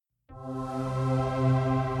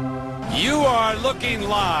are looking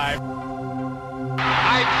live.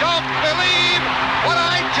 I don't believe what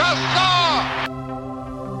I just saw!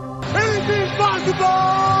 Anything's possible!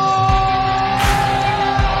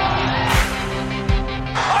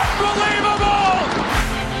 Unbelievable!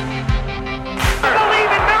 I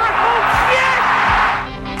believe in miracles,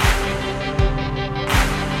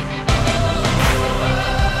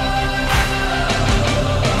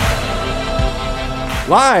 yes!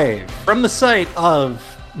 Live from the site of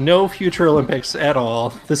no future Olympics at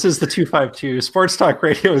all. This is the 252. Sports Talk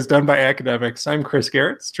Radio is done by academics. I'm Chris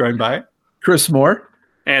Garrett, joined by Chris Moore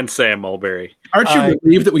and Sam Mulberry. Aren't you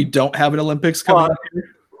relieved that we don't have an Olympics coming up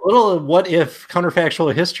here? Little what if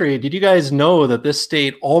counterfactual history. Did you guys know that this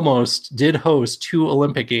state almost did host 2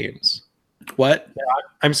 Olympic Games? What? Yeah,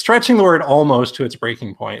 I'm stretching the word almost to its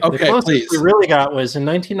breaking point. Okay, the closest please. we really got was in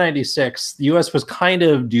 1996. The U.S. was kind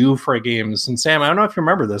of due for a Games. And Sam, I don't know if you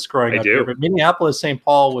remember this growing up here, but Minneapolis, St.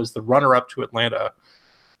 Paul was the runner-up to Atlanta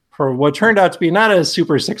for what turned out to be not a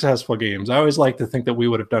super successful Games. I always like to think that we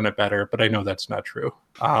would have done it better, but I know that's not true.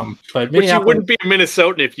 But you wouldn't be a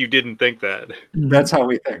Minnesotan if you didn't think that. That's how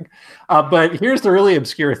we think. But here's the really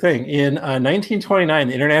obscure thing. In 1929,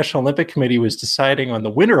 the International Olympic Committee was deciding on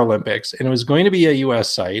the Winter Olympics, and it was going to be a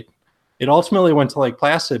U.S. site. It ultimately went to Lake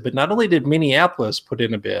Placid, but not only did Minneapolis put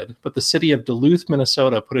in a bid, but the city of Duluth,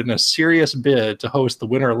 Minnesota put in a serious bid to host the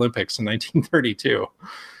Winter Olympics in 1932.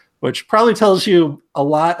 Which probably tells you a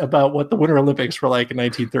lot about what the Winter Olympics were like in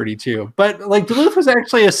 1932. But like Duluth was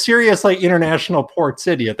actually a serious like international port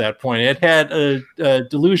city at that point. It had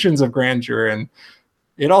delusions of grandeur, and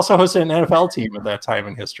it also hosted an NFL team at that time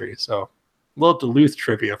in history. So a little Duluth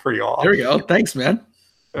trivia for you all. There we go. Thanks, man.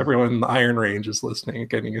 Everyone in the Iron Range is listening and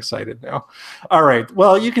getting excited now. All right.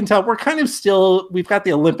 Well, you can tell we're kind of we've got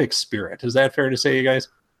the Olympic spirit. Is that fair to say, you guys?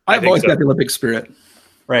 I've always got the Olympic spirit.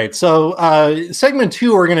 Right. So segment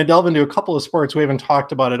 2, we're going to delve into a couple of sports we haven't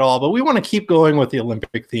talked about at all, but we want to keep going with the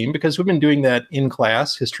Olympic theme because we've been doing that in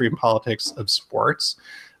class, history and politics of sports.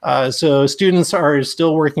 So students are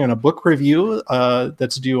still working on a book review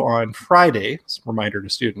that's due on Friday. It's a reminder to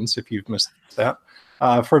students if you've missed that.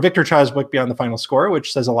 For Victor Cha's book, Beyond the Final Score,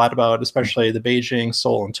 which says a lot about especially the Beijing,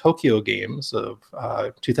 Seoul, and Tokyo games of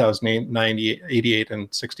 2008, 90, 88, and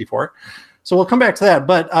 64. So we'll come back to that.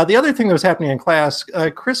 But the other thing that was happening in class,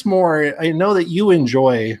 Chris Moore, I know that you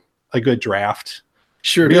enjoy a good draft.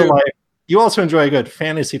 Sure do. You also enjoy a good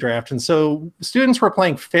fantasy draft. And so students were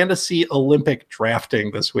playing fantasy Olympic drafting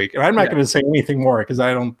this week. And I'm not going to say anything more because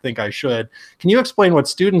I don't think I should. Can you explain what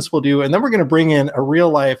students will do? And then we're going to bring in a real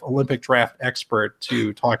life Olympic draft expert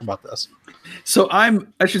to talk about this. So I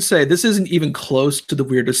should say this isn't even close to the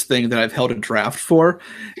weirdest thing that I've held a draft for.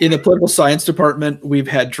 In the political science department, we've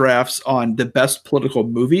had drafts on the best political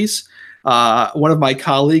movies. One of my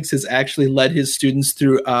colleagues has actually led his students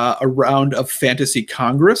through a round of Fantasy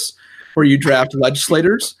Congress, where you draft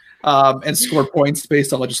legislators and score points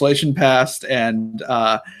based on legislation passed and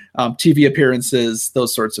TV appearances,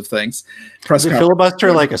 those sorts of things. Is the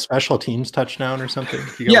filibuster like a special teams touchdown or something?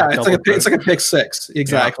 Yeah, it's like a pick six.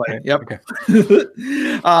 Exactly. Yeah, okay.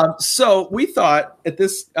 Yep. Okay. So we thought at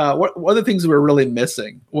this, one of the things we were really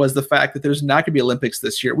missing was the fact that there's not going to be Olympics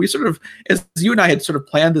this year. We sort of, as you and I had sort of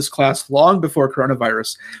planned this class long before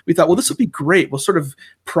coronavirus, we thought, well, this would be great. We'll sort of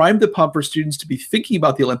prime the pump for students to be thinking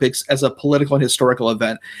about the Olympics as a political and historical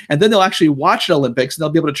event. And then they'll actually watch the Olympics and they'll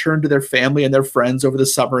be able to turn to their family and their friends over the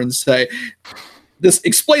summer and say,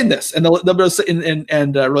 explain this, and they'll be able to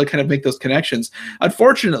and really kind of make those connections.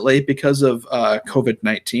 Unfortunately, because of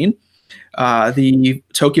COVID-19, the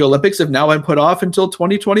Tokyo Olympics have now been put off until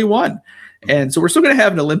 2021. And so we're still going to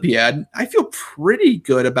have an Olympiad. I feel pretty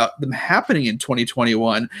good about them happening in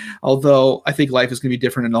 2021, although I think life is going to be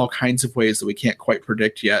different in all kinds of ways that we can't quite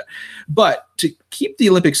predict yet. But to keep the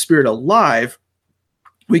Olympic spirit alive,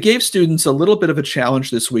 we gave students a little bit of a challenge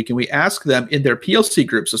this week, and we asked them in their PLC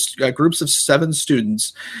groups, groups of 7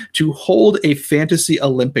 students, to hold a fantasy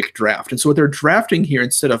Olympic draft. And so what they're drafting here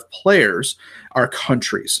instead of players are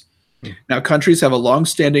countries. Now, countries have a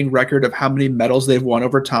long-standing record of how many medals they've won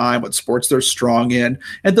over time, what sports they're strong in,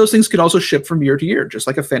 and those things can also shift from year to year, just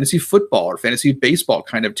like a fantasy football or fantasy baseball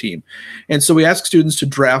kind of team. And so we ask students to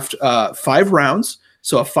draft 5 rounds,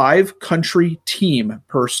 so a 5-country team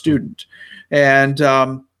per student. And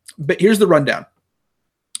but here's the rundown.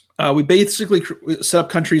 We basically set up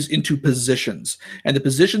countries into positions, and the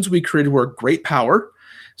positions we created were great power.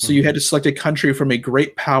 So you had to select a country from a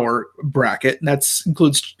great power bracket, and that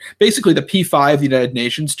includes basically the P5, the United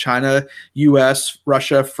Nations, China, US,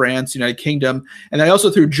 Russia, France, United Kingdom, and I also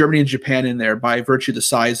threw Germany and Japan in there by virtue of the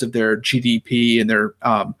size of their GDP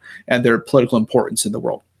and their political importance in the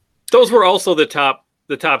world. Those were also the top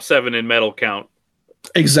the top 7 in medal count.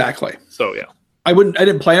 Exactly. So yeah. I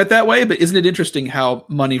didn't plan it that way, but isn't it interesting how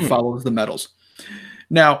money follows the medals?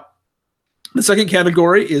 Now, the second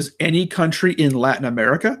category is any country in Latin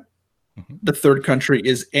America. The third country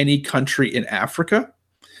is any country in Africa.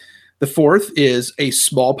 The fourth is a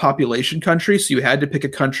small population country. So you had to pick a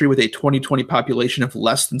country with a 2020 population of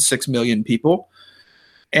less than 6 million people.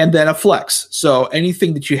 And then a flex. So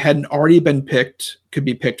anything that you hadn't already been picked could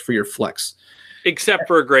be picked for your flex. Except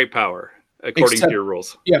for a great power, according to your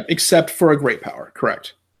rules. Yeah, except for a great power.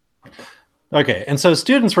 Correct. Okay, and so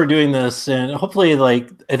students were doing this, and hopefully,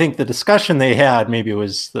 I think the discussion they had maybe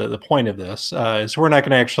was the point of this. Is we're not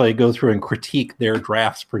going to actually go through and critique their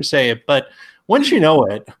drafts per se, but once you know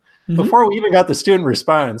it, before we even got the student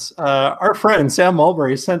response, our friend Sam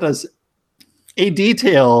Mulberry sent us a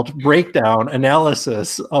detailed breakdown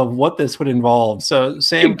analysis of what this would involve. So,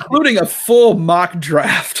 Sam, including a full mock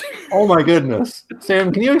draft. Oh my goodness,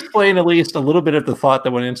 Sam, can you explain at least a little bit of the thought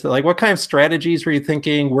that went into it? Like, what kind of strategies were you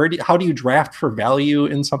thinking? How do you draft for value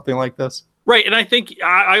in something like this? Right, and I think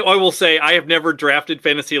I will say I have never drafted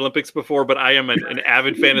Fantasy Olympics before, but I am an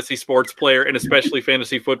avid fantasy sports player, and especially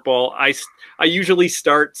fantasy football. I usually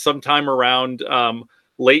start sometime around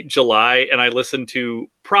late July, and I listen to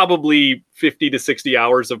probably 50 to 60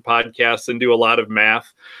 hours of podcasts and do a lot of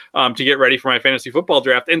math to get ready for my fantasy football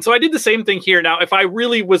draft. And so I did the same thing here. Now, if I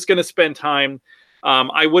really was going to spend time,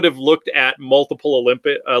 I would have looked at multiple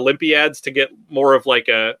Olympiads to get more of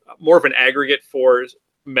an aggregate for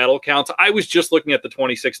medal counts. I was just looking at the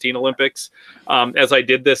 2016 Olympics as I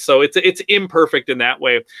did this, so it's imperfect in that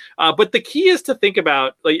way. But the key is to think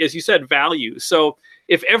about, as you said, value. So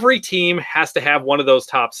if every team has to have one of those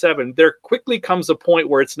top 7, there quickly comes a point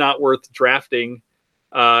where it's not worth drafting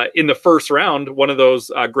in the first round one of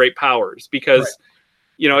those great powers, because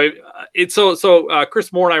it's so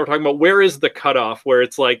Chris Moore and I were talking about where is the cutoff where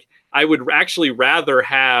it's like I would actually rather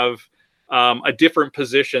have a different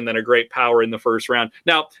position than a great power in the first round.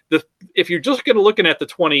 Now, if you're just going to looking at the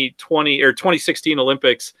 2020 or 2016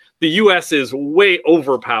 Olympics, the U.S. is way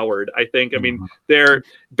overpowered, I think. I mean, they're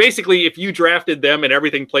basically, if you drafted them and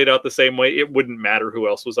everything played out the same way, it wouldn't matter who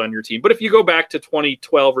else was on your team. But if you go back to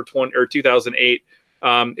 2012 or 2008,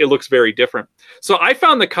 it looks very different. So I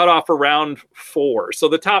found the cutoff around 4. So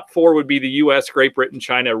the top 4 would be the U.S., Great Britain,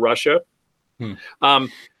 China, Russia.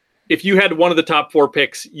 If you had one of the top 4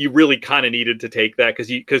 picks, you really kind of needed to take that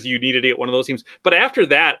because you needed to get one of those teams. But after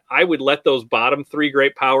that, I would let those bottom 3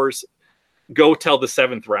 great powers go till the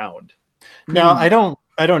 7th round. Now, I don't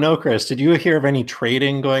know, Chris. Did you hear of any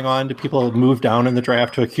trading going on? Do people move down in the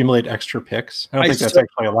draft to accumulate extra picks? I don't think that's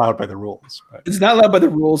actually allowed by the rules. But. It's not allowed by the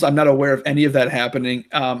rules. I'm not aware of any of that happening.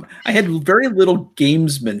 I had very little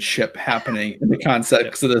gamesmanship happening in the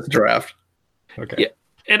context of this draft. Okay. Yeah.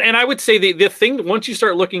 And I would say the thing, once you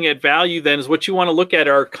start looking at value, then is what you want to look at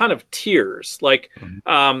are kind of tiers. Like,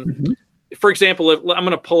 for example, I'm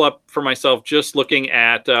going to pull up for myself just looking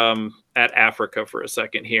at Africa for a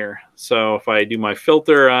second here. So if I do my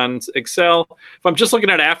filter on Excel, if I'm just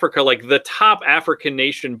looking at Africa, like the top African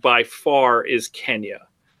nation by far is Kenya.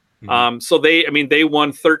 So they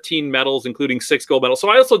won 13 medals, including 6 gold medals.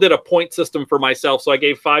 So I also did a point system for myself. So I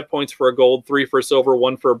gave 5 points for a gold, 3 for a silver,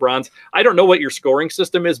 1 for a bronze. I don't know what your scoring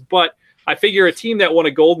system is, but I figure a team that won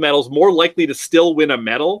a gold medal is more likely to still win a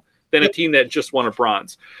medal than a team that just won a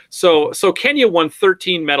bronze. So Kenya won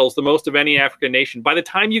 13 medals, the most of any African nation. By the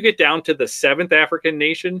time you get down to the 7th African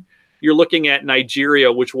nation, you're looking at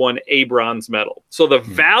Nigeria, which won a bronze medal. So the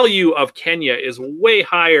value of Kenya is way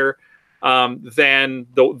higher than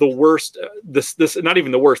the worst, this not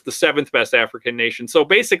even the worst, the 7th best African nation. So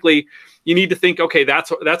basically, you need to think, okay,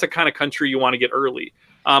 that's a kind of country you want to get early.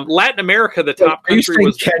 Latin America, the top country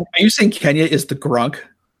was. Are you saying Kenya is the Grunk?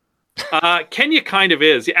 Kenya kind of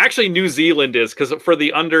is. Actually, New Zealand is, because for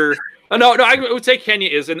the under. No, I would say Kenya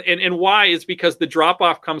is, and why is because the drop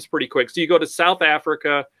off comes pretty quick. So you go to South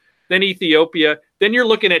Africa, then Ethiopia, then you're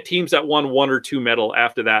looking at teams that won 1 or 2 medal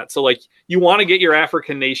after that. So like you want to get your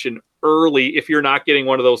African nation early if you're not getting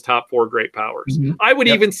one of those top 4 great powers. I would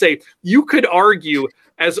even say you could argue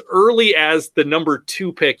as early as the number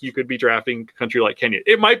 2 pick, you could be drafting a country like Kenya.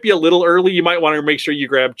 It might be a little early. You might want to make sure you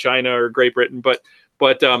grab China or Great Britain, but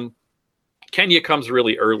Kenya comes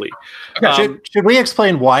really early. Should we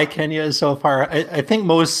explain why Kenya is so far? I think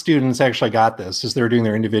most students actually got this as they're doing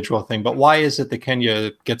their individual thing, but why is it that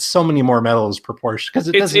Kenya gets so many more medals proportion?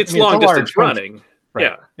 Because it's long distance running. Right.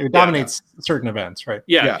 Yeah, it dominates certain events, right?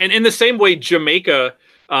 Yeah, and in the same way, Jamaica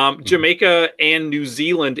and New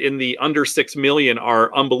Zealand in the under 6 million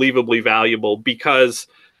are unbelievably valuable because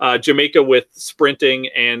Jamaica with sprinting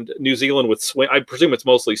and New Zealand with swim. I presume it's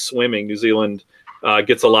mostly swimming. New Zealand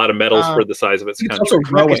gets a lot of medals for the size of its country. Also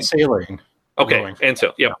rowing. Sailing. Okay, rowing. and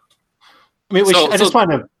so yeah. I mean,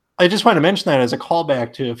 I just want to mention that as a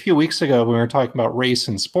callback to a few weeks ago when we were talking about race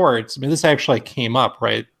and sports. I mean, this actually came up,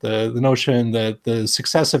 right? The notion that the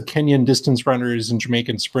success of Kenyan distance runners and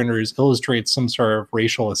Jamaican sprinters illustrates some sort of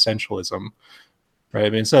racial essentialism, right? I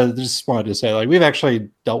mean, so I just wanted to say, like, we've actually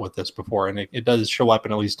dealt with this before, and it does show up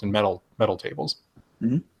at least in medal tables.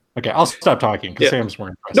 Mm-hmm. Okay, I'll stop talking because Sam's more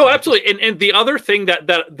impressed. No, absolutely. And the other thing that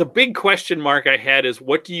the big question mark I had is,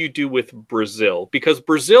 what do you do with Brazil? Because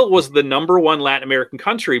Brazil was the #1 Latin American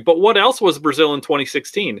country, but what else was Brazil in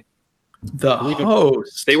 2016? The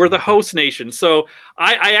host. They were the host nation. So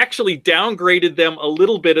I actually downgraded them a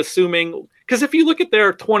little bit, assuming, because if you look at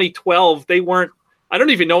their 2012, they weren't, I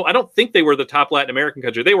don't think they were the top Latin American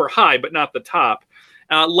country. They were high, but not the top.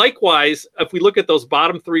 Likewise, if we look at those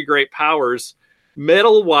bottom 3 great powers,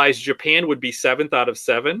 medal-wise, Japan would be 7th out of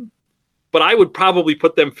 7, but I would probably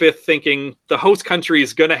put them 5th, thinking the host country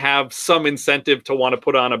is going to have some incentive to want to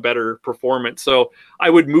put on a better performance. So I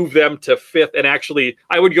would move them to 5th, and actually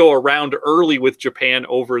I would go around early with Japan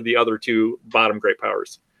over the other 2 bottom great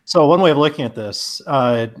powers. So one way of looking at this,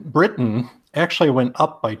 Britain actually went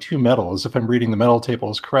up by 2 medals, if I'm reading the medal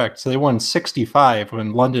tables correct. So they won 65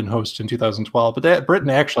 when London hosted in 2012, but Britain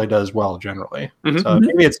actually does well generally. Mm-hmm. So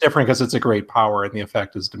maybe it's different because it's a great power and the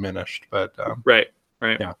effect is diminished. But right.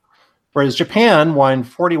 Yeah. Whereas Japan won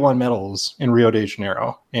 41 medals in Rio de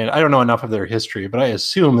Janeiro. And I don't know enough of their history, but I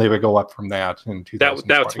assume they would go up from that in 2020.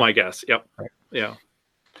 That's my guess. Yep. Right. Yeah.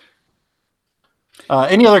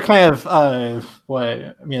 Any other kind of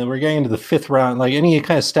we're getting into the 5th round, like any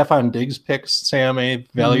kind of Stefan Diggs picks, Sam, any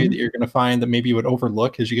value that you're going to find that maybe you would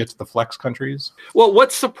overlook as you get to the flex countries? Well,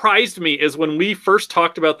 what surprised me is when we first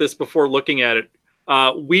talked about this before looking at it,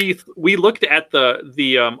 we looked at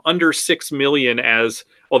the under 6 million as,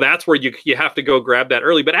 well, that's where you have to go grab that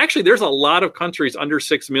early. But actually, there's a lot of countries under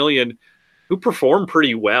 6 million who perform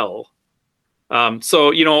pretty well.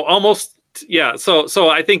 So almost. Yeah, so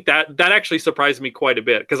I think that actually surprised me quite a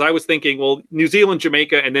bit, because I was thinking, well, New Zealand,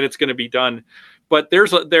 Jamaica, and then it's going to be done. But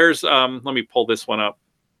there's let me pull this one up,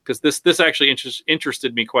 because this actually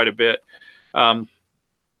interested me quite a bit.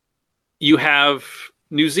 You have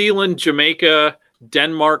New Zealand, Jamaica,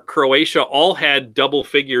 Denmark, Croatia all had double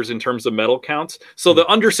figures in terms of medal counts. So the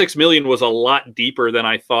under 6 million was a lot deeper than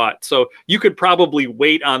I thought. So you could probably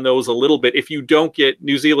wait on those a little bit. If you don't get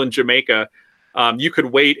New Zealand, Jamaica, you could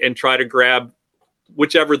wait and try to grab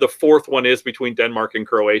whichever the 4th one is between Denmark and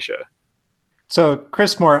Croatia. So,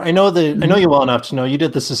 Chris Moore, I know you well enough to know you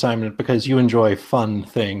did this assignment because you enjoy fun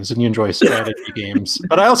things and you enjoy strategy games.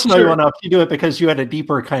 But I also know you well enough to do it because you had a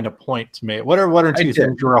deeper kind of point to make. What are 2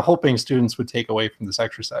 things you were hoping students would take away from this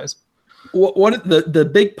exercise? One of the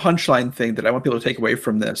big punchline thing that I want people to take away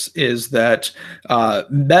from this is that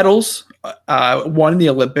medals won in the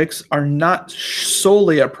Olympics are not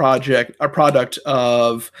solely a product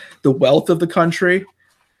of the wealth of the country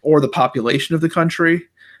or the population of the country.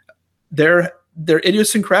 They're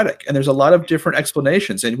idiosyncratic, and there's a lot of different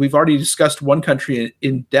explanations. And we've already discussed one country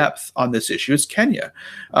in depth on this issue. It's Kenya.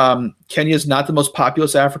 Kenya is not the most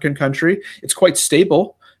populous African country. It's quite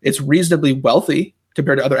stable. It's reasonably wealthy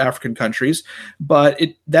compared to other African countries, but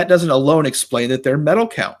that doesn't alone explain that their medal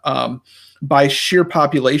count. By sheer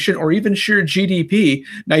population or even sheer GDP,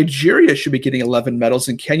 Nigeria should be getting 11 medals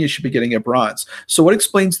and Kenya should be getting a bronze. So what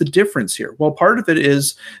explains the difference here? Well, part of it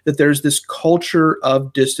is that there's this culture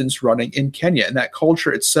of distance running in Kenya, and that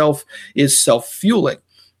culture itself is self-fueling.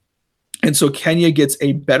 And so Kenya gets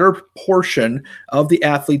a better portion of the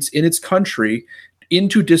athletes in its country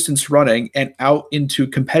into distance running and out into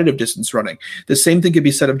competitive distance running. The same thing could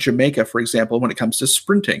be said of Jamaica, for example, when it comes to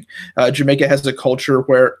sprinting. Jamaica has a culture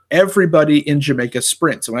where everybody in Jamaica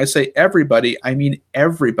sprints. And when I say everybody, I mean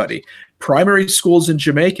everybody. Primary schools in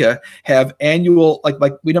Jamaica have annual,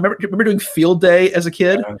 remember doing field day as a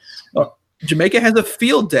kid? Jamaica has a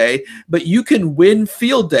field day, but you can win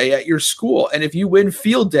field day at your school. And if you win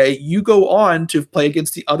field day, you go on to play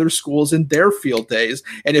against the other schools in their field days.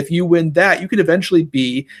 And if you win that, you can eventually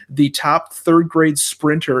be the top 3rd grade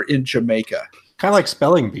sprinter in Jamaica. Kind of like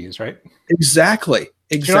spelling bees, right? Exactly.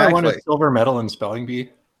 I won a silver medal in spelling bee.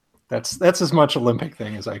 That's as much Olympic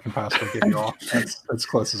thing as I can possibly give you all. That's as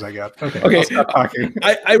close as I got. Okay. I'll stop talking.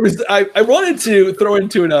 I wanted to throw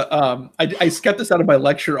into I kept this out of my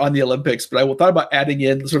lecture on the Olympics, but I thought about adding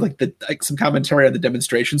in sort of some commentary on the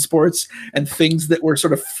demonstration sports and things that were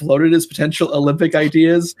sort of floated as potential Olympic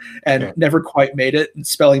ideas and never quite made it. And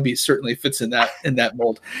spelling bee certainly fits in that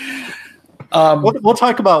mold. We'll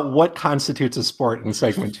talk about what constitutes a sport in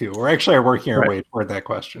segment 2. We're actually working our way toward that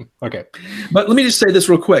question. Okay. But let me just say this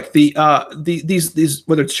real quick. These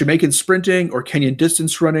whether it's Jamaican sprinting or Kenyan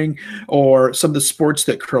distance running or some of the sports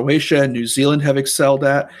that Croatia and New Zealand have excelled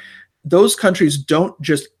at, those countries don't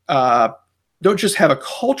just have a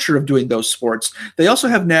culture of doing those sports. They also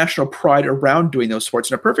have national pride around doing those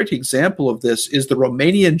sports. And a perfect example of this is the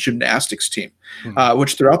Romanian gymnastics team,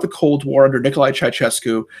 which throughout the Cold War under Nicolae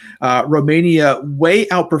Ceausescu, Romania way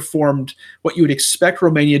outperformed what you would expect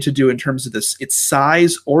Romania to do in terms of its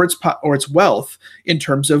size or its wealth in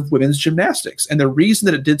terms of women's gymnastics. And the reason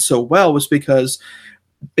that it did so well was because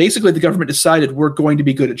basically the government decided we're going to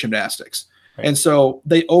be good at gymnastics. Right. And so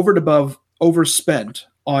they overspent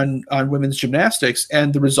on women's gymnastics,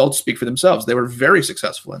 and the results speak for themselves. They were very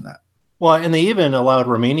successful in that. Well, and they even allowed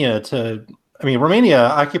Romania Romania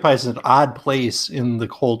occupies an odd place in the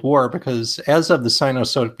Cold War because as of the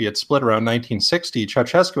Sino-Soviet split around 1960,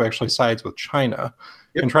 Ceausescu actually sides with China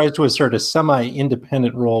and tries to assert a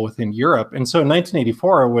semi-independent role within Europe. And so in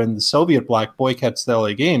 1984, when the Soviet bloc boycotts the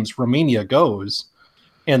LA Games, Romania goes.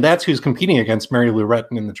 And that's who's competing against Mary Lou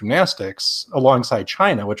Retton in the gymnastics alongside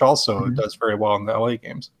China, which also does very well in the LA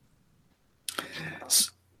Games.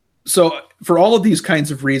 So for all of these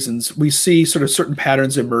kinds of reasons, we see sort of certain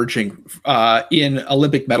patterns emerging in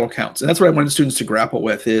Olympic medal counts. And that's what I wanted students to grapple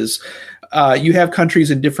with is you have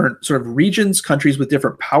countries in different sort of regions, countries with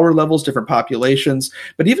different power levels, different populations.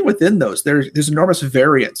 But even within those, there's enormous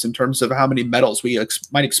variance in terms of how many medals we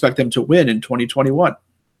might expect them to win in 2021.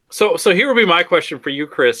 So here would be my question for you,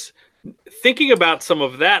 Chris. Thinking about some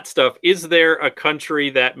of that stuff, is there a country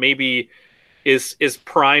that maybe is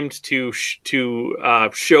primed to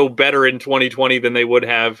show better in 2020 than they would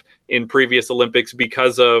have in previous Olympics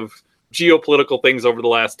because of geopolitical things over the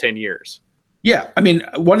last 10 years? Yeah, I mean,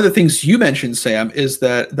 one of the things you mentioned, Sam, is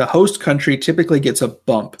that the host country typically gets a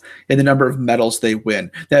bump in the number of medals they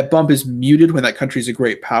win. That bump is muted when that country is a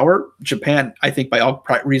great power. Japan, I think by all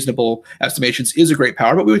reasonable estimations, is a great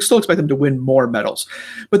power, but we would still expect them to win more medals.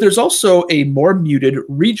 But there's also a more muted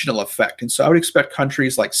regional effect. And so I would expect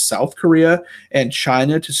countries like South Korea and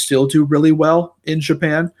China to still do really well in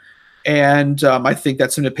Japan. And I think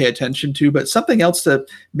that's something to pay attention to. But something else to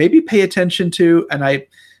maybe pay attention to, and I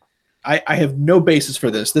have no basis for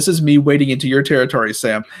this. This is me wading into your territory,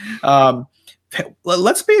 Sam.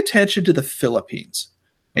 Let's pay attention to the Philippines.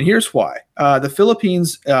 And here's why. The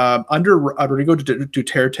Philippines, under Rodrigo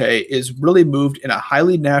Duterte, is really moved in a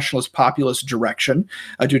highly nationalist populist direction.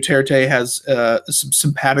 Duterte has some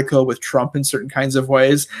simpatico with Trump in certain kinds of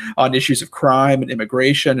ways on issues of crime and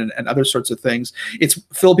immigration and other sorts of things.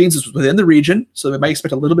 Philippines is within the region, so we might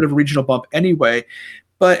expect a little bit of a regional bump anyway.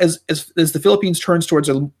 But as the Philippines turns towards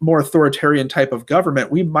a more authoritarian type of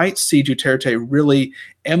government, we might see Duterte really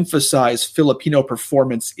emphasize Filipino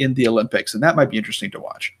performance in the Olympics, and that might be interesting to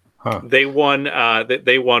watch. Huh. They won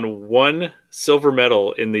one silver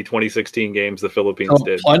medal in the 2016 games. The Philippines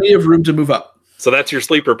did. Plenty of room to move up. So that's your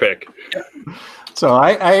sleeper pick. So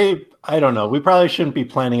I don't know. We probably shouldn't be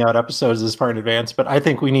planning out episodes this far in advance, but I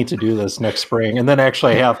think we need to do this next spring and then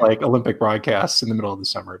actually have like Olympic broadcasts in the middle of the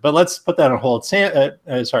summer. But let's put that on hold.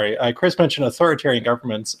 Chris mentioned authoritarian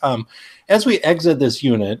governments. As we exit this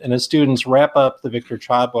unit and as students wrap up the Victor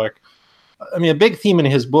Cha book, I mean, a big theme in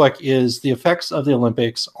his book is the effects of the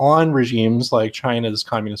Olympics on regimes like China's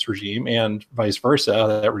communist regime and vice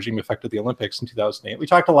versa. That regime affected the Olympics in 2008. We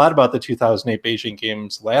talked a lot about the 2008 Beijing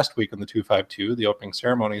Games last week on the 252, the opening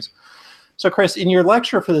ceremonies. So, Chris, in your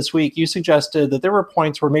lecture for this week, you suggested that there were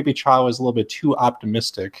points where maybe Cha was a little bit too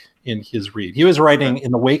optimistic in his read. He was writing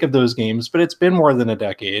in the wake of those games, but it's been more than a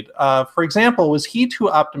decade. For example, was he too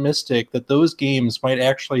optimistic that those games might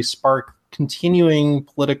actually spark continuing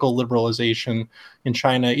political liberalization in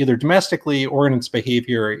China, either domestically or in its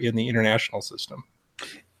behavior in the international system?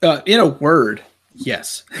 In a word,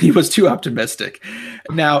 yes, he was too optimistic.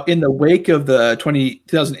 Now, in the wake of the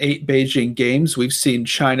 2008 Beijing Games, we've seen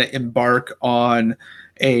China embark on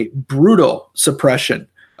a brutal suppression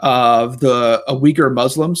of the Uyghur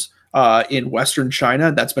Muslims in Western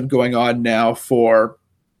China. That's been going on now for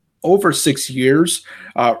over 6 years,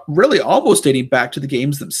 really almost dating back to the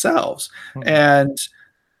games themselves. And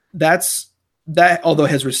that, although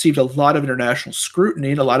has received a lot of international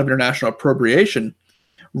scrutiny and a lot of international appropriation,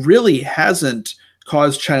 really hasn't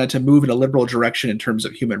caused China to move in a liberal direction in terms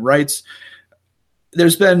of human rights.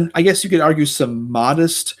 There's been, I guess you could argue, some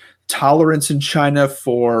modest tolerance in China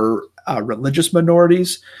for religious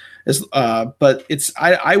minorities. But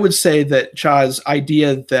I would say that Cha's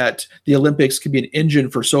idea that the Olympics can be an engine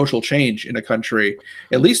for social change in a country,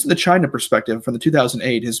 at least in the China perspective from the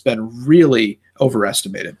 2008, has been really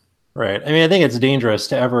overestimated. Right. I mean, I think it's dangerous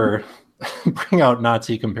to ever bring out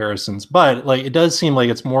Nazi comparisons, but like it does seem like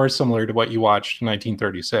it's more similar to what you watched in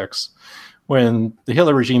 1936, when the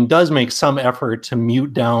Hitler regime does make some effort to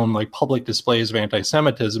mute down like public displays of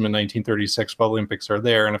anti-Semitism in 1936 while Olympics are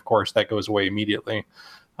there, and of course that goes away immediately.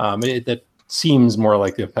 That seems more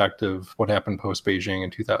like the effect of what happened post-Beijing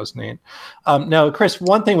in 2008. Now, Chris,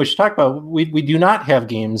 one thing we should talk about, we do not have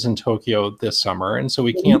games in Tokyo this summer, and so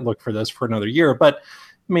we can't look for this for another year, but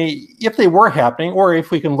I mean, if they were happening, or if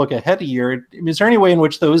we can look ahead a year, is there any way in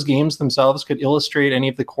which those games themselves could illustrate any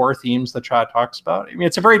of the core themes that Cha talks about? I mean,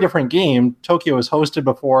 it's a very different game. Tokyo has hosted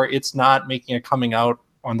before. It's not making a coming out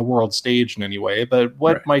on the world stage in any way, but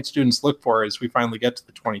what might students look for as we finally get to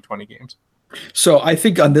the 2020 games? So I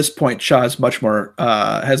think on this point, Cha is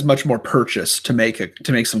has much more purchase to make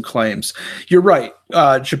some claims. You're right.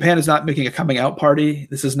 Japan is not making a coming out party.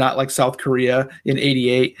 This is not like South Korea in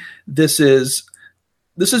 '88. This is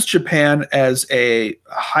Japan as a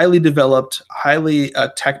highly developed, highly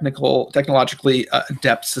technologically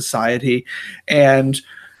adept society. And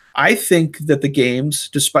I think that the games,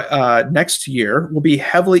 despite next year, will be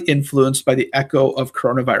heavily influenced by the echo of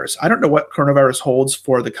coronavirus. I don't know what coronavirus holds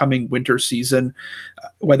for the coming winter season,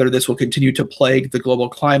 whether this will continue to plague the global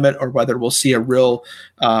climate or whether we'll see a real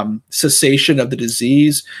cessation of the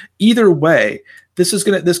disease. Either way,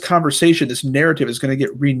 this conversation, this narrative is going to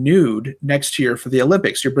get renewed next year for the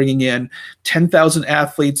Olympics. You're bringing in 10,000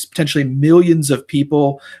 athletes, potentially millions of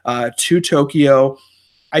people to Tokyo.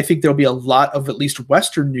 I think there'll be a lot of at least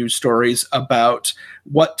Western news stories about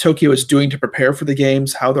what Tokyo is doing to prepare for the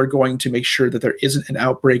games, how they're going to make sure that there isn't an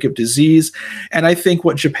outbreak of disease. And I think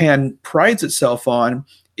what Japan prides itself on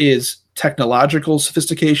is technological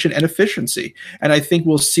sophistication and efficiency. And I think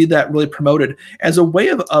we'll see that really promoted as a way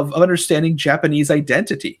of understanding Japanese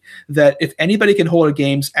identity, that if anybody can hold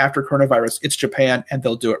games after coronavirus, it's Japan, and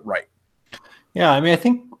they'll do it right. Yeah, I mean, I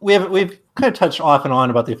think we've kind of touched off and on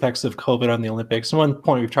about the effects of COVID on the Olympics. And one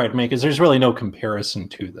point we've tried to make is there's really no comparison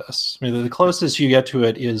to this. I mean, the closest you get to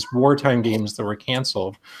it is wartime games that were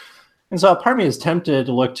canceled. And so part of me is tempted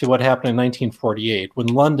to look to what happened in 1948 when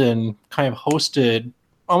London kind of hosted,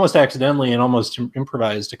 almost accidentally and almost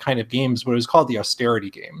improvised, a kind of games, what was called the austerity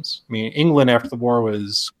games. I mean, England after the war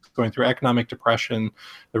was going through economic depression.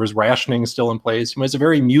 There was rationing still in place. It was a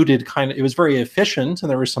very muted it was very efficient, and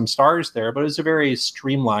there were some stars there, but it was a very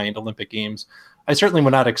streamlined Olympic Games. I certainly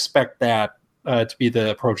would not expect that to be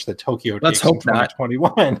the approach that Tokyo takes in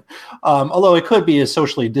 2021. Although it could be a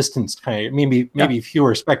socially distanced kind of, maybe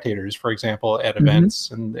fewer spectators, for example, at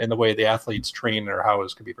events, and the way the athletes train or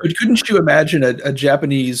housed could be very. But couldn't you imagine a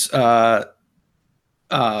Japanese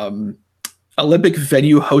Olympic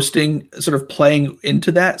venue hosting, sort of playing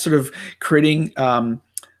into that, sort of creating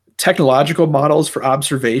technological models for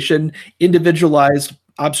observation, individualized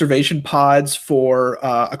observation pods for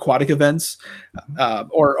aquatic events,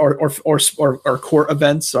 or court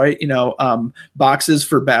events, right? Boxes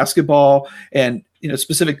for basketball, and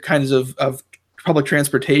specific kinds of public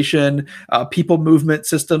transportation, people movement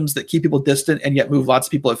systems that keep people distant and yet move lots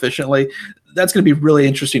of people efficiently. That's going to be really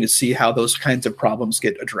interesting to see how those kinds of problems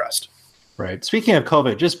get addressed. Right. Speaking of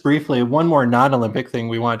COVID, just briefly, one more non-Olympic thing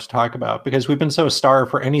we wanted to talk about, because we've been so starved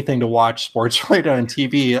for anything to watch sports related on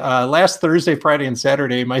TV. Last Thursday, Friday, and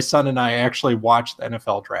Saturday, my son and I actually watched the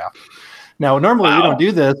NFL draft. Now, normally we don't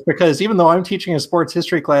do this because even though I'm teaching a sports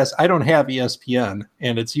history class, I don't have ESPN,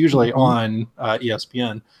 and it's usually on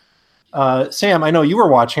ESPN. Sam, I know you were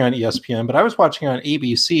watching on ESPN, but I was watching on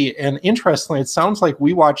ABC, and interestingly, it sounds like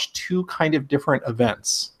we watched two kind of different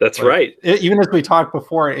events. That's right. Even as we talked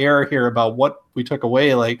before air here about what we took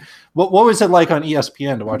away, like what was it like on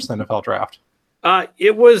ESPN to watch the NFL draft?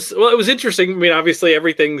 It was interesting. I mean, obviously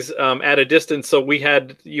everything's at a distance, so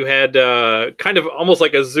you had kind of almost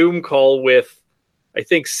like a Zoom call with, I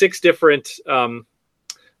think, six different kind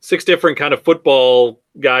of football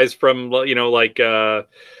guys from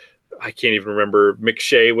I can't even remember.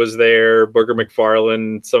 McShay was there, Booger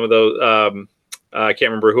McFarland, some of those. I can't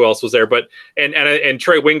remember who else was there, but and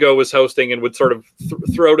Trey Wingo was hosting and would sort of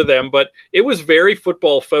throw to them. But it was very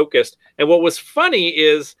football focused. And what was funny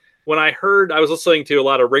is when I was listening to a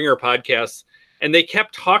lot of Ringer podcasts, and they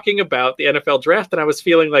kept talking about the NFL draft, and I was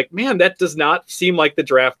feeling like, man, that does not seem like the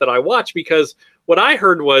draft that I watch, because what I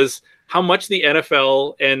heard was how much the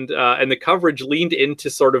NFL and the coverage leaned into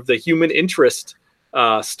sort of the human interest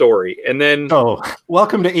story. And then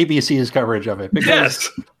welcome to ABC's coverage of it, because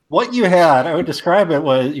what you had, I would describe it,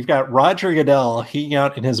 was you've got Roger Goodell hanging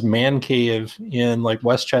out in his man cave in like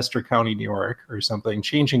Westchester County, New York or something,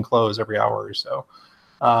 changing clothes every hour or so,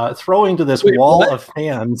 throwing to this wall of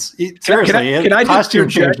fans. Seriously, can I costume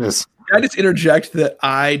just interject? changes. I just interject that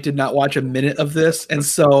I did not watch a minute of this, and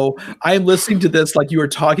so I'm listening to this like you were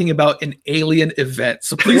talking about an alien event.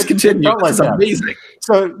 So please continue. This is amazing.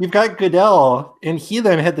 So you've got Goodell, and he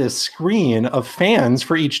then had this screen of fans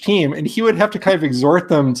for each team, and he would have to kind of exhort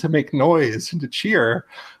them to make noise and to cheer.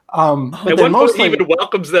 At one point, he even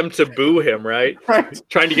welcomes them to boo him, right? Right.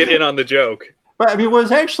 Trying to get in on the joke. But I mean, what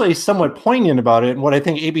was actually somewhat poignant about it, and what I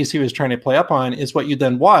think ABC was trying to play up on, is what you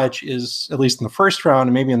then watch is, at least in the first round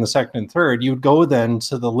and maybe in the second and third, you would go then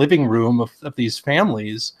to the living room of these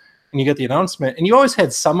families, and you get the announcement. And you always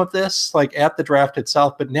had some of this, like at the draft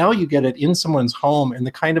itself, but now you get it in someone's home and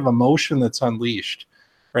the kind of emotion that's unleashed,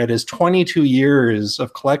 right? Is 22 years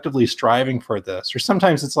of collectively striving for this, or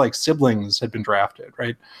sometimes it's like siblings had been drafted,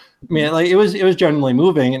 right? I mean, like it was genuinely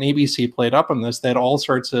moving, and ABC played up on this. They had all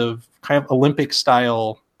sorts of kind of Olympic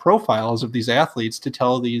style profiles of these athletes to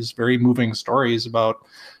tell these very moving stories about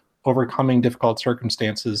overcoming difficult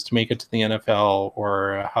circumstances to make it to the NFL,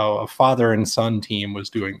 or how a father and son team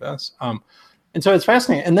was doing this. And so it's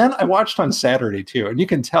fascinating. And then I watched on Saturday too, and you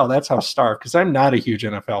can tell that's how starved, because I'm not a huge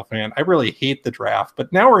NFL fan. I really hate the draft,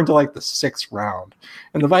 but now we're into like the 6th round,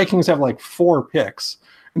 and the Vikings have like 4 picks,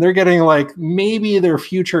 and they're getting like maybe their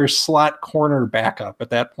future slot corner backup at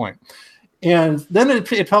that point. And then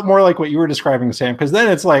it felt more like what you were describing, Sam, because then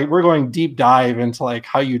it's like we're going deep dive into like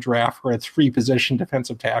how you draft for a 3-position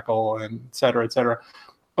defensive tackle and et cetera, et cetera.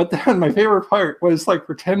 But then my favorite part was like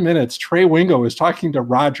for 10 minutes, Trey Wingo was talking to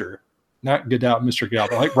Roger, not Goodell, Mr. Goodell,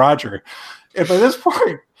 but like Roger. And by this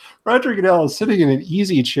point, Roger Goodell is sitting in an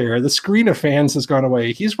easy chair. The screen of fans has gone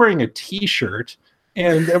away. He's wearing a T-shirt.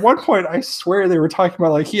 And at one point, I swear they were talking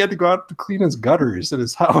about like he had to go out to clean his gutters at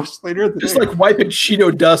his house later in the just day. Like wiping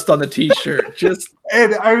Cheeto dust on the T-shirt.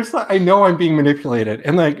 And I was like, I know I'm being manipulated.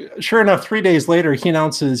 And like, sure enough, 3 days later, he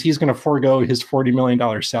announces he's going to forego his $40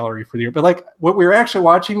 million salary for the year. But like, what we were actually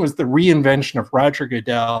watching was the reinvention of Roger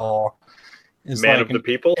Goodell. Is man like of the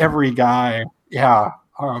people. Every guy, yeah.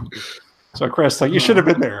 So Chris, like you should have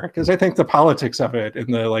been there, because I think the politics of it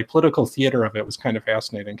and the like political theater of it was kind of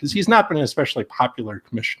fascinating, because he's not been an especially popular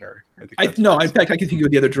commissioner. In fact, I can think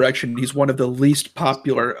of the other direction. He's one of the least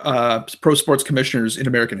popular pro sports commissioners in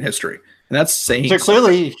American history, and that's saying so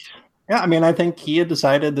clearly. Yeah, I mean, I think he had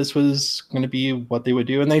decided this was going to be what they would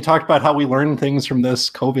do. And they talked about how we learned things from this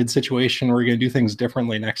COVID situation. We're going to do things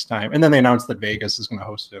differently next time. And then they announced that Vegas is going to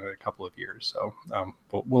host it in a couple of years. So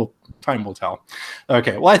time will tell.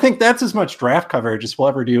 Okay, well, I think that's as much draft coverage as we'll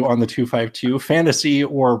ever do on the 252, fantasy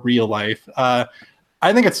or real life. I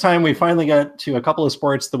think it's time we finally got to a couple of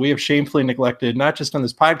sports that we have shamefully neglected, not just on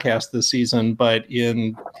this podcast this season, but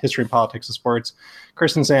in history and politics of sports.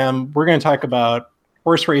 Chris and Sam, we're going to talk about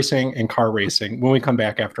horse racing and car racing when we come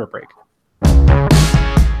back after a break.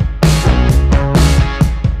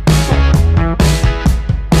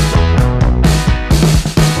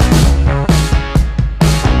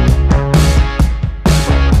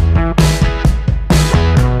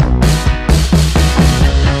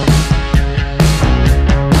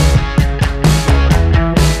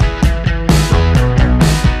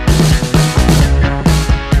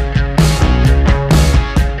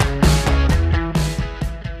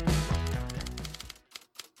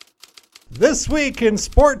 This week in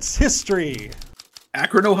sports history.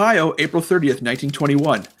 Akron, Ohio, April 30th,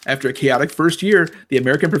 1921. After a chaotic first year, the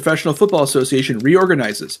American Professional Football Association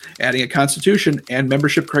reorganizes, adding a constitution and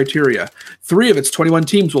membership criteria. 3 of its 21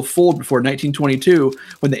 teams will fold before 1922,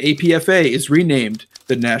 when the APFA is renamed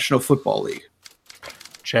the National Football League.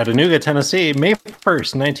 Chattanooga, Tennessee, May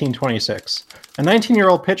 1st, 1926. A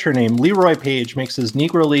 19-year-old pitcher named Leroy Page makes his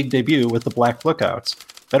Negro League debut with the Black Lookouts.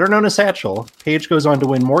 Better known as Satchel, Page goes on to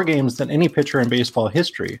win more games than any pitcher in baseball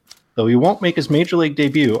history, though he won't make his major league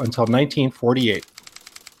debut until 1948.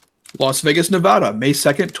 Las Vegas, Nevada, May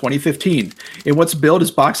 2nd, 2015. In what's billed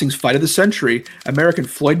as boxing's fight of the century, American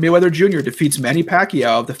Floyd Mayweather Jr. defeats Manny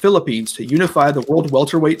Pacquiao of the Philippines to unify the world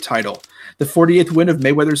welterweight title. The 48th win of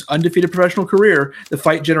Mayweather's undefeated professional career, the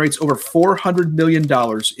fight generates over $400 million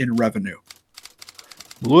in revenue.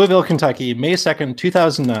 Louisville, Kentucky, May 2nd,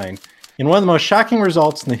 2009. In one of the most shocking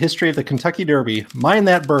results in the history of the Kentucky Derby, Mind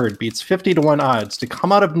That Bird beats 50-1 odds to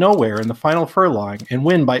come out of nowhere in the final furlong and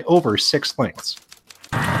win by over 6 lengths.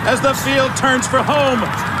 As the field turns for home,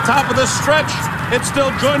 top of the stretch, it's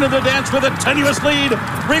still joining the dance with a tenuous lead.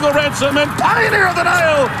 Regal Ransom and Pioneer of the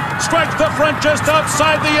Nile strikes the front just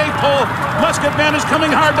outside the 8 pole. Musket Man is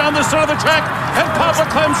coming hard down the center of the track, and Papa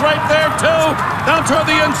Clem's right there too. Down toward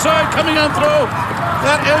the inside, coming on through.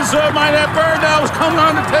 That is Mind That Bird now is coming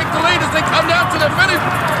on to take the lead as they come down to the finish.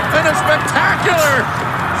 And a spectacular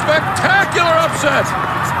upset.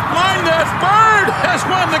 line. That bird has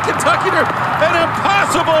won the Kentucky Derby. An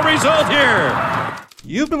impossible result here.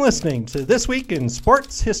 You've been listening to This Week in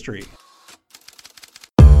Sports History.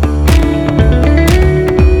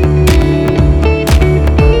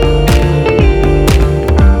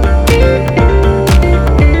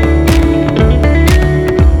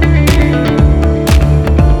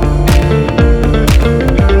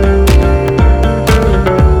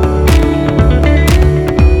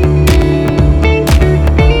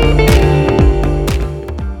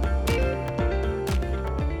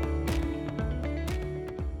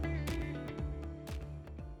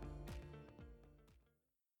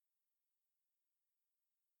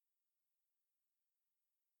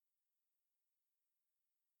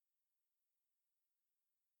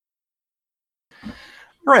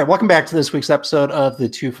 All right, welcome back to this week's episode of the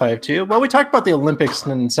 252. Well, we talked about the Olympics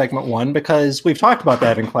in segment 1 because we've talked about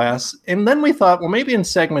that in class. And then we thought, well, maybe in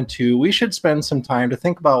segment 2, we should spend some time to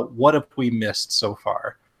think about what have we missed so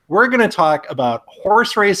far. We're going to talk about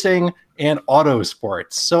horse racing and auto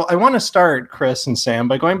sports. So I want to start, Chris and Sam,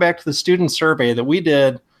 by going back to the student survey that we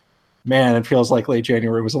did. Man, it feels like late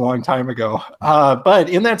January. It was a long time ago. But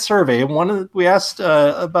in that survey, we asked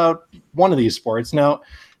about one of these sports. Now,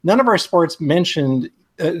 none of our students mentioned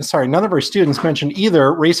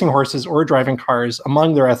either racing horses or driving cars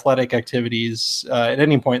among their athletic activities at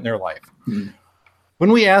any point in their life.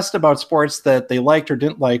 When we asked about sports that they liked or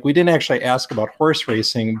didn't like, we didn't actually ask about horse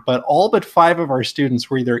racing, but all but 5 of our students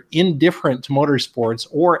were either indifferent to motorsports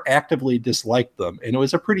or actively disliked them. And it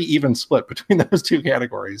was a pretty even split between those two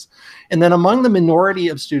categories. And then among the minority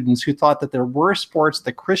of students who thought that there were sports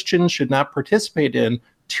that Christians should not participate in,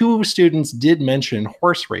 2 students did mention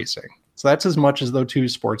horse racing. So that's as much as though 2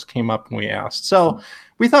 sports came up when we asked. So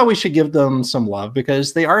we thought we should give them some love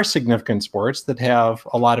because they are significant sports that have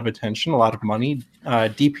a lot of attention, a lot of money,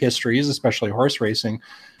 deep histories, especially horse racing.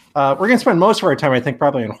 We're going to spend most of our time, I think,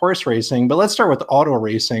 probably on horse racing, but let's start with auto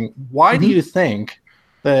racing. Why do you think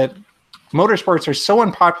that motorsports are so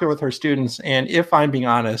unpopular with our students? And if I'm being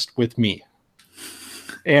honest, with me,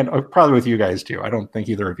 and probably with you guys too. I don't think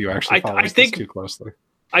either of you actually follow this too closely.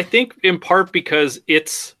 I think in part because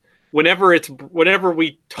whenever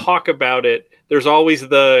we talk about it, there's always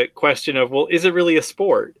the question of, well, is it really a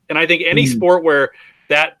sport? And I think any sport where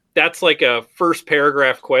that's like a first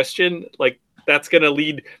paragraph question, like that's going to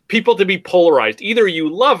lead people to be polarized. Either you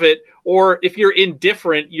love it, or if you're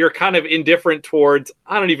indifferent, you're kind of indifferent towards,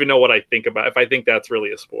 I don't even know what I think about if I think that's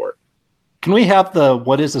really a sport. Can we have the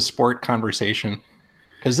what is a sport conversation?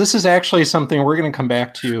 Because this is actually something we're going to come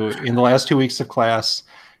back to in the last 2 weeks of class.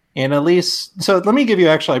 And at least, so let me give you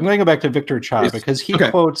I'm going to go back to Victor Cha because he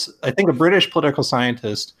quotes, I think, a British political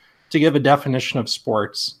scientist to give a definition of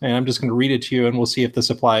sports. And I'm just going to read it to you and we'll see if this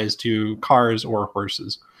applies to cars or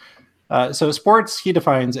horses. So sports he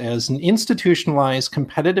defines as an institutionalized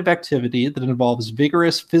competitive activity that involves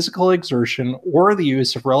vigorous physical exertion or the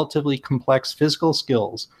use of relatively complex physical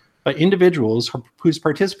skills by individuals whose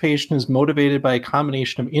participation is motivated by a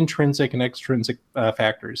combination of intrinsic and extrinsic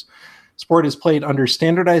factors. Sport is played under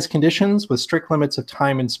standardized conditions with strict limits of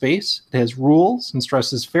time and space. It has rules and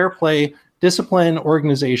stresses fair play, discipline,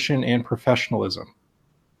 organization, and professionalism.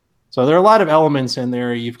 So there are a lot of elements in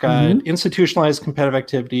there. You've got institutionalized competitive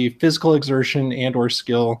activity, physical exertion and or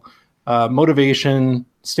skill, motivation,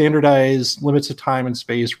 standardized limits of time and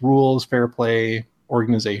space, rules, fair play,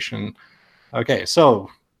 organization. Okay, so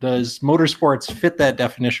does motorsports fit that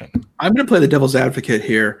definition? I'm going to play the devil's advocate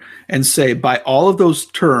here and say by all of those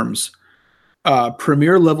terms,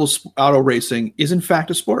 premier level auto racing is in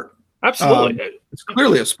fact a sport. Absolutely. It's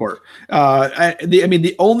clearly a sport.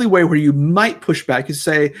 The only way where you might push back is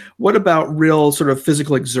say, what about real sort of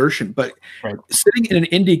physical exertion? But sitting in an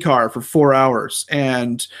Indy car for 4 hours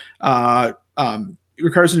and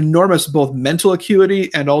requires an enormous both mental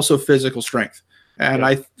acuity and also physical strength. And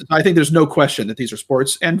I think there's no question that these are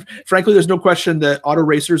sports. And frankly, there's no question that auto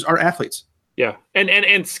racers are athletes. Yeah.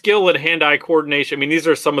 And skill and hand-eye coordination. I mean, these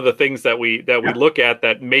are some of the things that we look at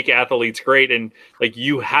that make athletes great. And like,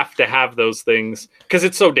 you have to have those things because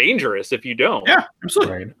it's so dangerous if you don't. Yeah,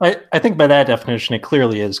 absolutely. Right. I think by that definition, it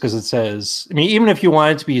clearly is because it says, I mean, even if you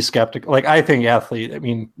wanted to be skeptical, like I think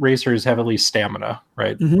racers have at least stamina,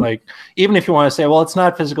 right? Like even if you want to say, well, it's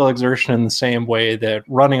not physical exertion in the same way that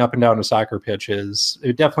running up and down a soccer pitch is,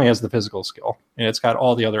 it definitely has the physical skill and it's got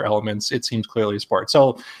all the other elements. It seems clearly a sport.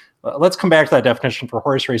 So let's come back to that definition for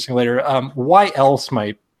horse racing later. Why else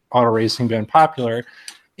might auto racing be unpopular?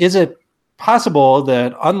 Is it possible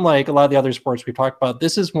that, unlike a lot of the other sports we talked about,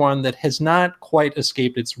 this is one that has not quite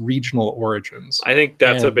escaped its regional origins? I think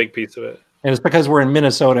that's a big piece of it. And it's because we're in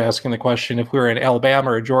Minnesota asking the question. If we were in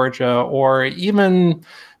Alabama or Georgia or even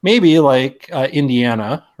maybe like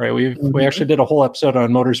Indiana, right? We actually did a whole episode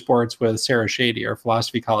on motorsports with Sarah Shady, our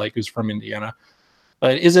philosophy colleague who's from Indiana.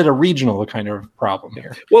 But is it a regional kind of problem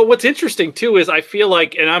here? Well, what's interesting too is I feel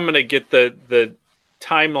like, and I'm going to get the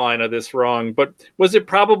timeline of this wrong, but was it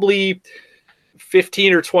probably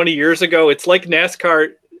 15 or 20 years ago? It's like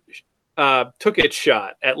NASCAR took its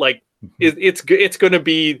shot at like, it's going to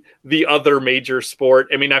be the other major sport.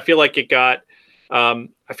 I mean, I feel like it got, I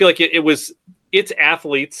feel like it was, its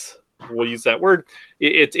athletes, we'll use that word,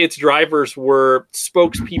 its drivers were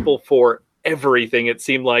spokespeople for everything. It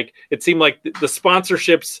seemed like the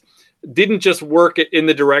sponsorships didn't just work in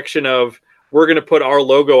the direction of, we're going to put our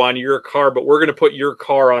logo on your car, but we're going to put your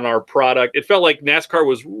car on our product. It felt like NASCAR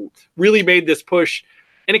was really made this push,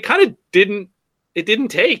 and it kind of didn't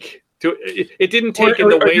take in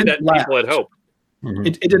the way that people had hoped.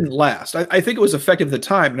 It didn't last. I think it was effective at the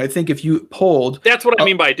time, and I think if you polled, that's what I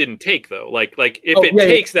mean by it didn't take, though. Like if it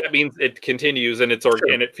takes, that means it continues and it's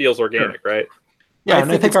and it feels organic, right? Yeah,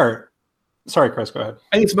 I think sorry, Chris, go ahead.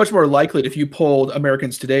 I think it's much more likely that if you polled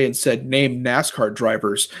Americans today and said name NASCAR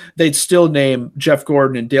drivers, they'd still name Jeff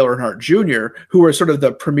Gordon and Dale Earnhardt Jr., who were sort of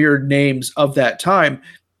the premier names of that time,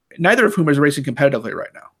 neither of whom is racing competitively right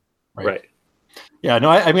now. Right. Yeah, no,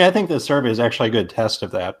 I mean, I think the survey is actually a good test of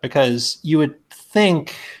that, because you would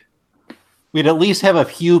think we'd at least have a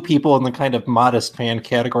few people in the kind of modest fan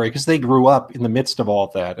category, because they grew up in the midst of all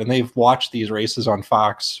of that, and they've watched these races on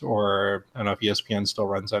Fox, or I don't know if ESPN still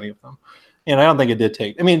runs any of them. And I don't think it did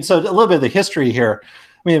take. I mean, so a little bit of the history here.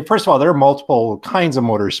 I mean, first of all, there are multiple kinds of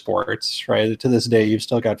motorsports, right? To this day, you've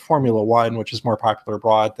still got Formula One, which is more popular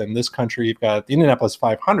abroad than this country. You've got the Indianapolis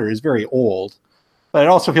 500 is very old, but it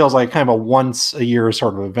also feels like kind of a once a year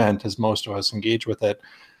sort of event as most of us engage with it.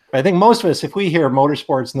 But I think most of us, if we hear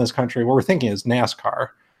motorsports in this country, what we're thinking is NASCAR,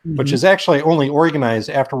 which is actually only organized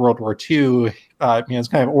after World War II. It's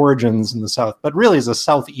kind of origins in the South, but really is a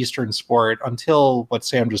Southeastern sport until what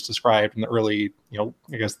Sam just described in the early,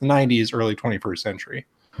 I guess the 90s, early 21st century,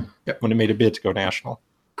 when it made a bid to go national.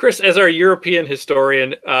 Chris, as our European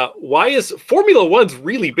historian, why is Formula One's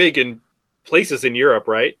really big in places in Europe,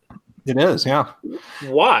 right? It is, yeah.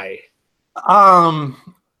 Why?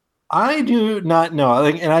 I do not know.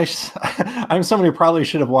 I'm somebody who probably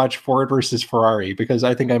should have watched Ford versus Ferrari, because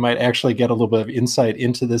I think I might actually get a little bit of insight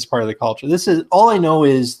into this part of the culture. This is all I know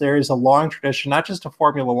is there is a long tradition, not just of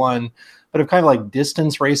Formula One, but of kind of like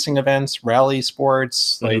distance racing events, rally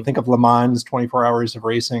sports. Like think of Le Mans, 24 hours of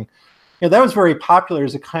racing. That was very popular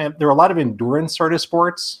as there were a lot of endurance sort of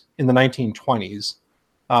sports in the 1920s.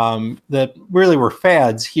 That really were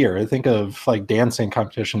fads here. I think of like dancing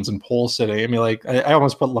competitions and pole sitting. I mean, like I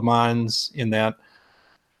almost put Le Mans in that.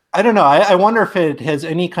 I don't know. I wonder if it has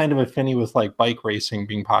any kind of affinity with like bike racing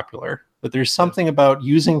being popular. But there's something about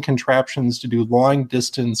using contraptions to do long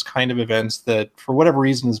distance kind of events that, for whatever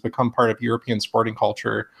reason, has become part of European sporting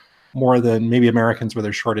culture more than maybe Americans with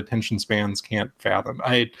their short attention spans can't fathom.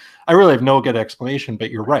 I really have no good explanation,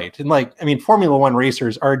 but you're right. And Formula One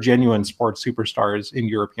racers are genuine sports superstars in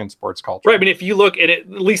European sports culture. Right. I mean, if you look at it,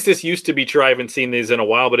 at least this used to be true. I haven't seen these in a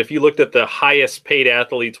while, but if you looked at the highest paid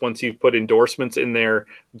athletes, once you've put endorsements in there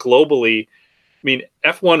globally, I mean,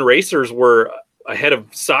 F1 racers were ahead of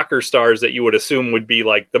soccer stars that you would assume would be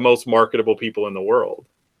like the most marketable people in the world.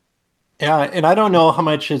 Yeah, and I don't know how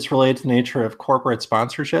much it's related to the nature of corporate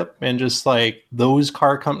sponsorship, and just like those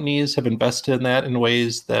car companies have invested in that in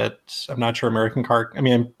ways that I'm not sure American car. I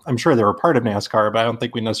mean, I'm sure they're a part of NASCAR, but I don't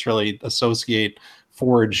think we necessarily associate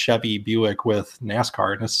Ford, Chevy, Buick with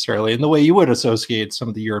NASCAR necessarily in the way you would associate some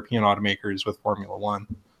of the European automakers with Formula One.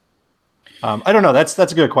 I don't know. That's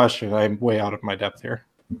a good question. I'm way out of my depth here.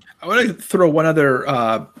 I want to throw one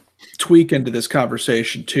other tweak into this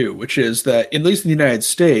conversation too, which is that at least in the United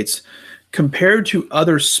States, compared to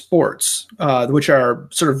other sports, which are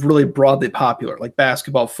sort of really broadly popular, like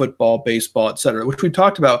basketball, football, baseball, et cetera, which we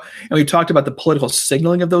talked about, and we talked about the political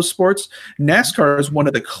signaling of those sports, NASCAR is one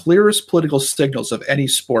of the clearest political signals of any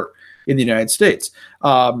sport in the United States.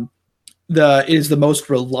 It is the most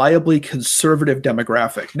reliably conservative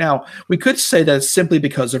demographic. Now, we could say that it's simply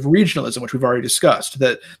because of regionalism, which we've already discussed,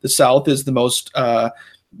 that the South is the most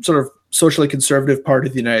sort of socially conservative part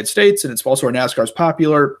of the United States, and it's also where NASCAR is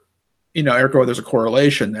popular. Ergo, there's a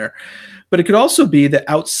correlation there. But it could also be that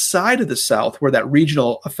outside of the South, where that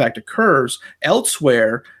regional effect occurs,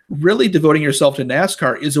 elsewhere, really devoting yourself to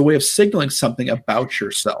NASCAR is a way of signaling something about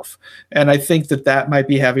yourself. And I think that might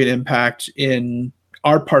be having an impact in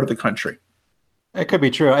our part of the country. It could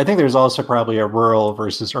be true. I think there's also probably a rural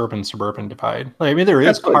versus urban suburban divide. There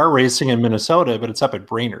is car racing in Minnesota, but it's up at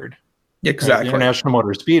Brainerd. Exactly. Right? International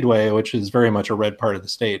Motor Speedway, which is very much a red part of the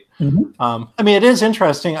state. I mean, it is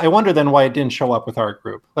interesting. I wonder then why it didn't show up with our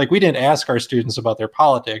group. Like, we didn't ask our students about their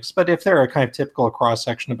politics, but if they're a kind of typical cross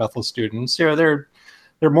section of Bethel students, they're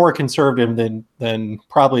more conservative than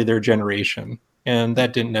probably their generation. And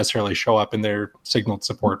that didn't necessarily show up in their signaled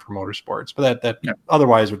support for motorsports, but that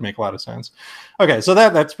otherwise would make a lot of sense. Okay, so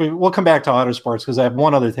we'll come back to autosports because I have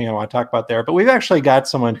one other thing I want to talk about there. But we've actually got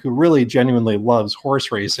someone who really genuinely loves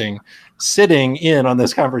horse racing sitting in on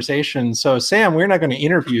this conversation. So Sam, we're not going to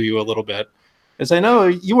interview you a little bit, as I know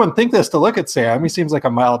you wouldn't think this to look at Sam. He seems like a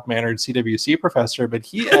mild-mannered CWC professor, but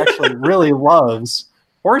he actually really loves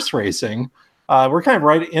horse racing. We're kind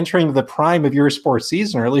of entering the prime of your sports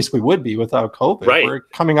season, or at least we would be without COVID. Right. We're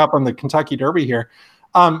coming up on the Kentucky Derby here.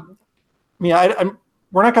 We're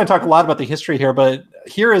not going to talk a lot about the history here, but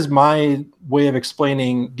here is my way of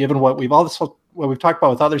explaining, given what we've talked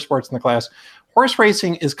about with other sports in the class. Horse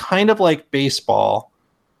racing is kind of like baseball,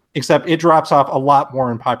 except it drops off a lot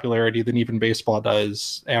more in popularity than even baseball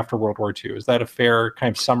does after World War II. Is that a fair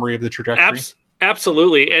kind of summary of the trajectory?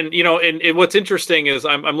 Absolutely. And, and what's interesting is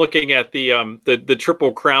I'm looking at the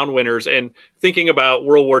Triple Crown winners and thinking about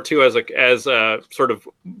World War II as a sort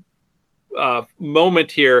of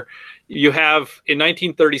moment here. You have in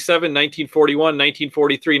 1937, 1941,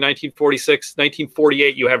 1943, 1946,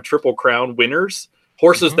 1948, you have Triple Crown winners.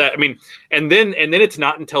 Horses that, and then it's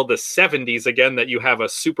not until the 70s again that you have a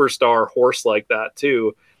superstar horse like that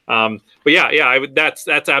too. But that's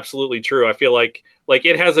absolutely true. I feel like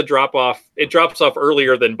it has a drop off. It drops off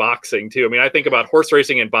earlier than boxing too. I mean, I think about horse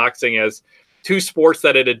racing and boxing as two sports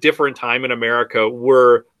that at a different time in America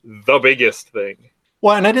were the biggest thing.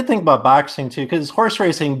 Well, and I did think about boxing too, because horse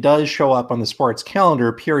racing does show up on the sports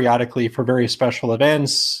calendar periodically for very special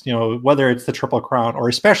events, whether it's the Triple Crown or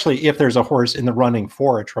especially if there's a horse in the running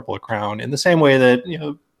for a Triple Crown, in the same way that,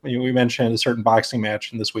 we mentioned a certain boxing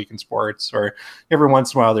match in This Week in Sports, or every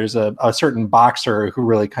once in a while there's a certain boxer who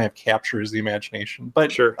really kind of captures the imagination.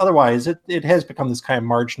 But otherwise, it has become this kind of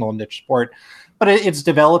marginal niche sport. But it's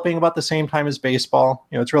developing about the same time as baseball.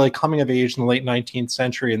 It's really coming of age in the late 19th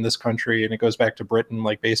century in this country, and it goes back to Britain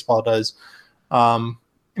like baseball does.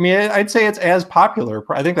 I'd say it's as popular.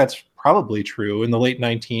 I think that's probably true in the late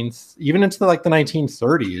 19th, even into the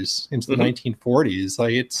 1930s, into the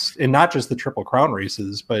 1940s. And not just the Triple Crown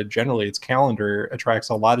races, but generally its calendar attracts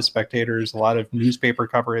a lot of spectators, a lot of newspaper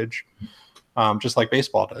coverage, just like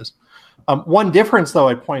baseball does. One difference, though,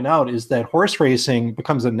 I'd point out is that horse racing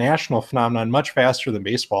becomes a national phenomenon much faster than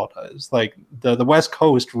baseball does. Like the West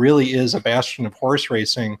Coast really is a bastion of horse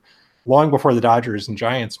racing long before the Dodgers and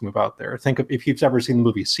Giants move out there. Think of, if you've ever seen the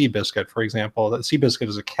movie Seabiscuit, for example, that Seabiscuit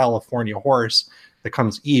is a California horse that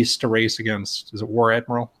comes east to race against, is it War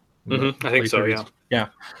Admiral? I think so, 30s? Yeah.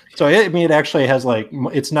 So, it actually has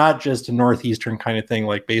it's not just a Northeastern kind of thing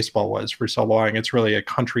like baseball was for so long. It's really a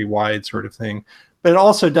countrywide sort of thing. But it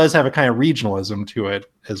also does have a kind of regionalism to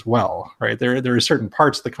it as well, right? There are certain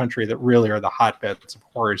parts of the country that really are the hotbeds of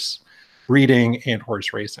horse breeding and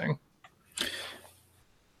horse racing.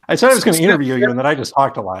 I said I was going to interview you, and then I just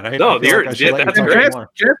talked a lot. That's great.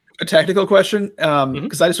 A technical question,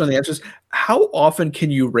 because I just want the answers. How often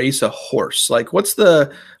can you race a horse? Like, what's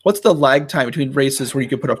the lag time between races where you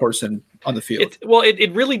can put a horse on the field?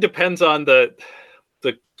 It really depends on the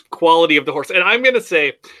quality of the horse, and I'm going to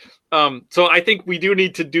say, so I think we do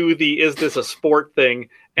need to do is this a sport thing?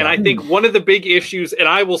 And I think one of the big issues, and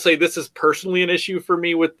I will say this is personally an issue for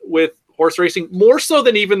me with horse racing, more so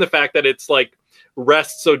than even the fact that it's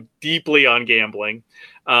rests so deeply on gambling,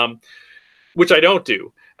 which I don't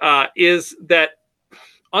do, is that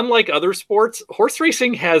unlike other sports, horse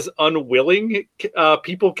racing has unwilling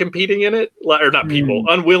people competing in it, or not people,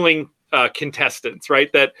 unwilling contestants,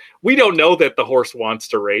 right? That we don't know that the horse wants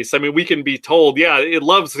to race. I mean, we can be told, it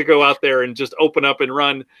loves to go out there and just open up and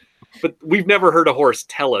run, but we've never heard a horse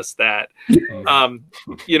tell us that.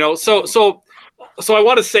 So I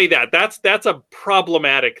want to say that's a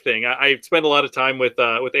problematic thing. I spend a lot of time with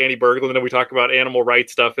Annie Berglund, and we talk about animal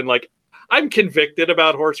rights stuff, and I'm convicted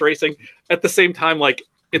about horse racing. At the same time,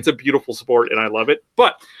 it's a beautiful sport and I love it.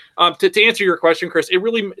 But to answer your question, Chris, it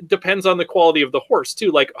really depends on the quality of the horse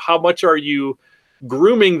too. How much are you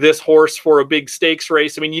grooming this horse for a big stakes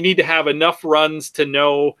race? I mean, you need to have enough runs to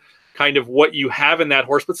know kind of what you have in that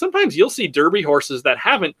horse, but sometimes you'll see Derby horses that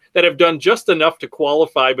have done just enough to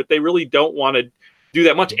qualify, but they really don't want to do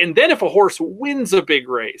that much. And then if a horse wins a big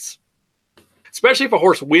race, especially if a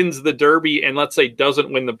horse wins the Derby and let's say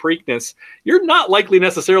doesn't win the Preakness, you're not likely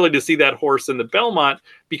necessarily to see that horse in the Belmont,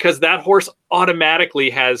 because that horse automatically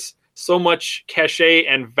has so much cachet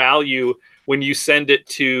and value when you send it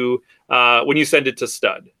to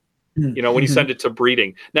stud. you know, when you send it to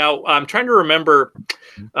breeding. Now I'm trying to remember,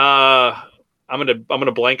 I'm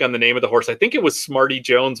gonna blank on the name of the horse. I think it was Smarty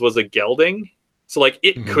Jones was a gelding. So like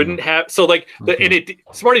it couldn't have, so like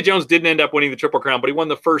Smarty Jones didn't end up winning the Triple Crown, but he won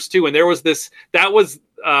the first two. And there was this, that was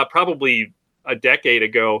probably a decade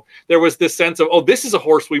ago. There was this sense of, oh, this is a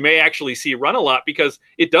horse we may actually see run a lot, because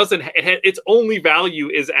it doesn't, its only value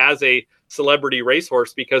is as a celebrity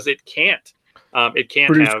racehorse, because it can't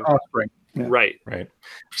produce have offspring. Yeah. Right.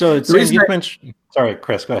 So it's you mentioned. Sorry,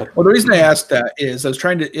 Chris, go ahead. Well, the reason I asked that is I'm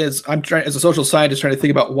trying as a social scientist trying to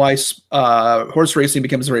think about why horse racing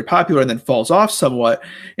becomes very popular and then falls off somewhat.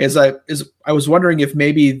 I was wondering if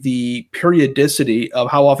maybe the periodicity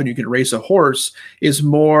of how often you can race a horse is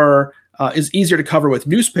more is easier to cover with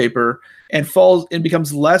newspaper, and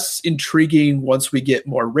becomes less intriguing once we get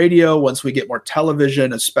more radio, once we get more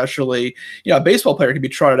television, especially, a baseball player can be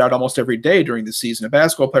trotted out almost every day during the season. A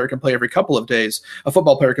basketball player can play every couple of days. A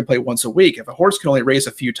football player can play once a week. If a horse can only race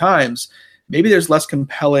a few times, maybe there's less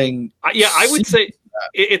compelling. I would say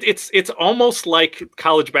it's almost like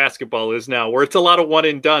college basketball is now, where it's a lot of one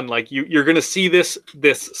and done. Like you're going to see this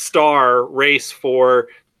star race for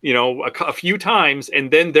a few times, and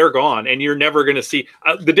then they're gone, and you're never going to see.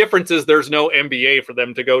 The difference is there's no NBA for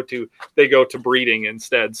them to go to. They go to breeding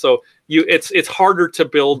instead. So it's harder to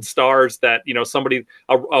build stars that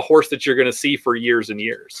a horse that you're going to see for years and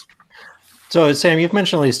years. So Sam, you've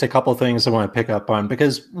mentioned at least a couple things I want to pick up on,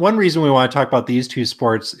 because one reason we want to talk about these two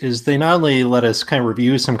sports is they not only let us kind of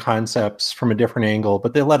review some concepts from a different angle,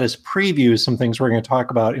 but they let us preview some things we're going to talk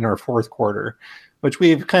about in our fourth quarter, which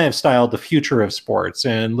we've kind of styled the future of sports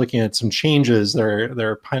and looking at some changes that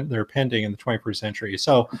are pending in the 21st century.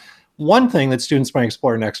 So one thing that students might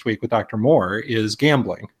explore next week with Dr. Moore is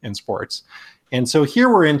gambling in sports. And so here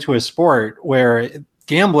we're into a sport where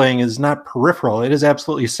gambling is not peripheral. It is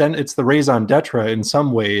absolutely it's the raison d'etre in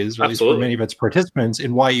some ways, or at least for many of its participants,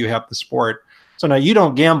 in why you have the sport. So now you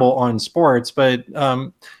don't gamble on sports, but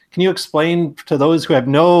can you explain to those who have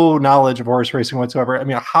no knowledge of horse racing whatsoever,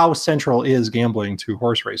 how central is gambling to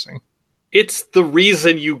horse racing? It's the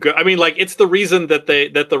reason you go. It's the reason that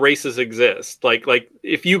the races exist. Like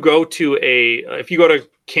if you go to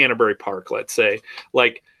Canterbury Park, let's say,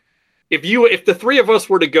 like if the three of us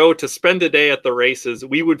were to go to spend a day at the races,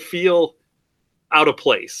 we would feel out of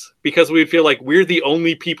place, because we'd feel like we're the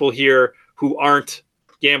only people here who aren't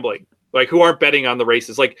gambling. Like who aren't betting on the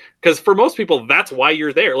races, like, because for most people that's why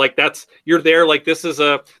you're there. Like you're there. Like this is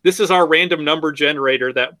our random number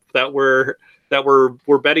generator that we're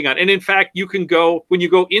betting on. And in fact, you can go, when you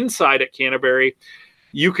go inside at Canterbury,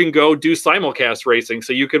 you can go do simulcast racing,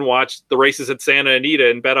 so you can watch the races at Santa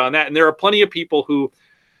Anita and bet on that. And there are plenty of people who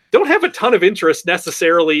don't have a ton of interest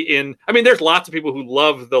necessarily in. There's lots of people who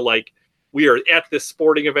love we are at this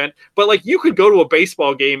sporting event, but like you could go to a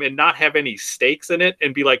baseball game and not have any stakes in it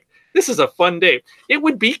and be like, this is a fun day. It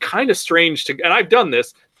would be kind of strange and I've done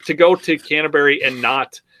this, to go to Canterbury and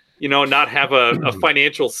not have a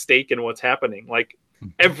financial stake in what's happening. Like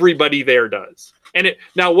everybody there does. And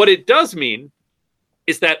now what it does mean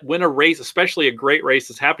is that when a race, especially a great race,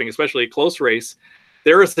 is happening, especially a close race,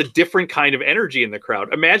 there is a different kind of energy in the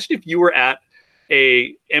crowd. Imagine if you were at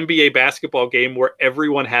a NBA basketball game where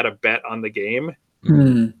everyone had a bet on the game.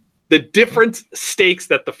 The different stakes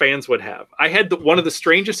that the fans would have. I had one of the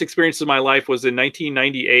strangest experiences of my life was in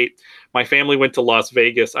 1998. My family went to Las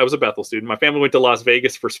Vegas. I was a Bethel student. My family went to Las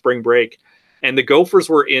Vegas for spring break, and the Gophers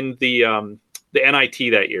were in the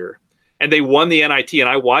NIT that year, and they won the NIT. And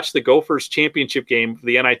I watched the Gophers championship game for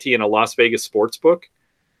the NIT in a Las Vegas sports book.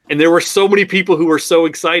 And there were so many people who were so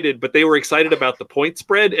excited, but they were excited about the point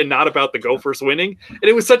spread and not about the Gophers winning. And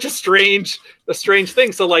it was such a strange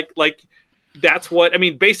thing. So like that's what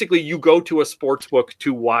basically you go to a sports book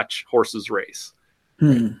to watch horses race.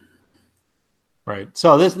 Right.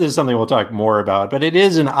 So this is something we'll talk more about, but it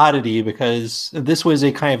is an oddity because this was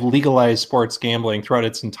a kind of legalized sports gambling throughout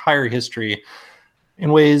its entire history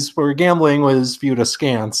in ways where gambling was viewed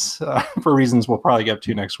askance for reasons we'll probably get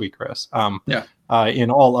to next week, Chris.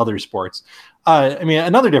 In all other sports.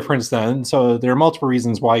 Another difference then, so there are multiple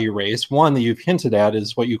reasons why you race. One that you've hinted at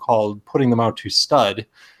is what you call putting them out to stud.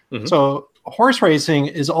 Mm-hmm. So horse racing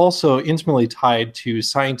is also intimately tied to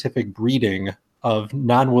scientific breeding of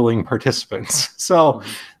non-willing participants. So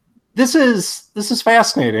this is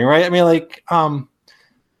fascinating, right?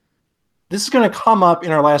 This is going to come up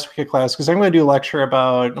in our last week of class, because I'm going to do a lecture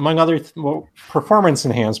about, among other performance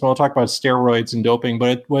enhancement. We'll talk about steroids and doping,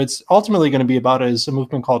 but what it's ultimately going to be about is a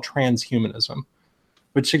movement called transhumanism,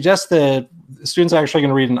 which suggests that students are actually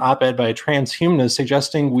going to read an op-ed by a transhumanist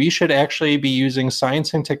suggesting we should actually be using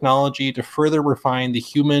science and technology to further refine the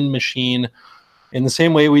human-machine in the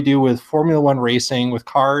same way we do with Formula One racing, with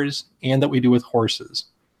cars, and that we do with horses.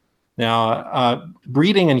 Now,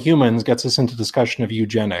 breeding in humans gets us into discussion of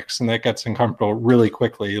eugenics, and that gets uncomfortable really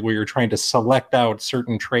quickly, where you're trying to select out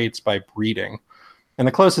certain traits by breeding. And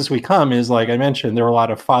the closest we come is, like I mentioned, there are a lot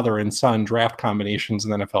of father and son draft combinations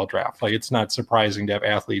in the NFL draft. Like, it's not surprising to have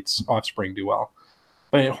athletes' offspring do well.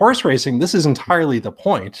 But in horse racing, this is entirely the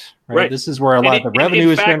point, right? This is where a lot of the revenue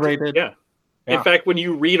is generated. Yeah. In fact, when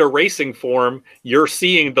you read a racing form, you're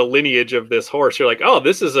seeing the lineage of this horse. You're like, oh,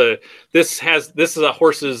 this is a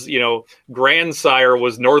horse's, grandsire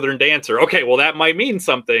was Northern Dancer. Okay, well, that might mean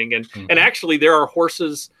something. And actually, there are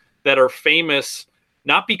horses that are famous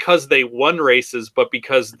not because they won races, but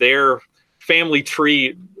because their family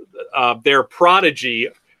tree, their prodigy,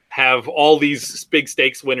 have all these big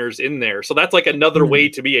stakes winners in there. So that's like another way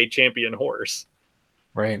to be a champion horse.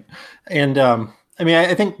 Right. And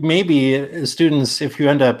I think maybe as students, if you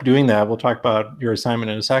end up doing that, we'll talk about your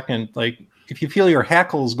assignment in a second, like if you feel your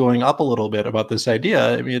hackles going up a little bit about this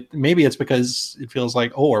idea, maybe it's because it feels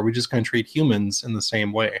like, oh, are we just going to treat humans in the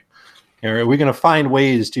same way? Are we going to find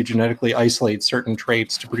ways to genetically isolate certain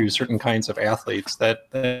traits to produce certain kinds of athletes? That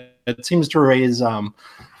seems to raise kind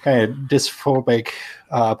of dysphobic,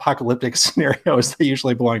 apocalyptic scenarios that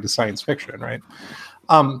usually belong to science fiction, right?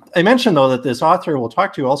 I mentioned, though, that this author we'll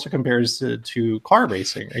talk to also compares to car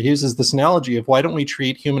racing. He uses this analogy of why don't we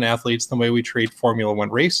treat human athletes the way we treat Formula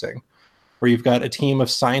One racing, where you've got a team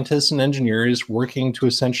of scientists and engineers working to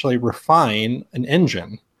essentially refine an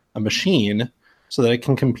engine, a machine, so that it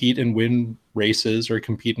can compete and win races or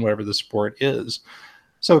compete in whatever the sport is.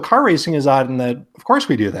 So car racing is odd in that, of course,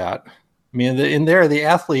 we do that. I mean, in there, the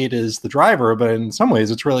athlete is the driver, but in some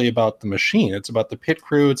ways, it's really about the machine. It's about the pit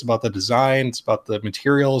crew. It's about the design. It's about the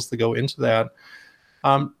materials that go into that.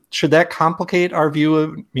 Should that complicate our view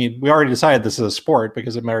of, we already decided this is a sport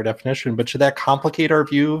because of our definition, but should that complicate our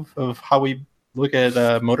view of how we look at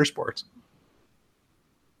motorsports?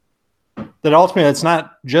 That ultimately, it's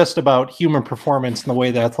not just about human performance in the way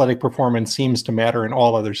that athletic performance seems to matter in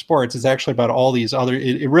all other sports. It's actually about all these other,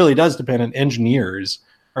 it really does depend on engineers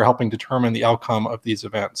are helping determine the outcome of these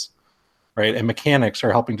events, right? And mechanics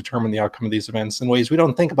are helping determine the outcome of these events in ways we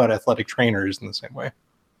don't think about athletic trainers in the same way.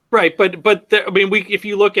 Right, but if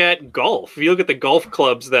you look at golf, if you look at the golf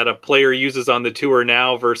clubs that a player uses on the tour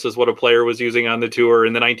now versus what a player was using on the tour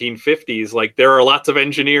in the 1950s, like there are lots of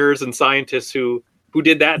engineers and scientists who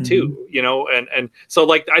did that too, and so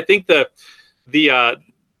like I think the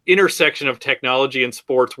intersection of technology and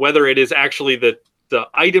sports, whether it is actually the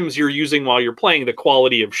items you're using while you're playing, the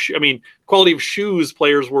quality of quality of shoes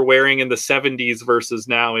players were wearing in the 70s versus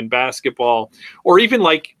now in basketball, or even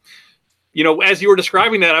like, as you were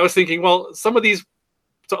describing that, I was thinking, well,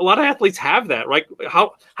 a lot of athletes have that, right?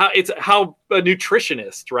 How a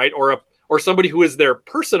nutritionist, right? Or somebody who is their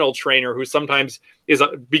personal trainer, who sometimes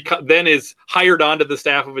is hired onto the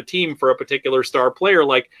staff of a team for a particular star player.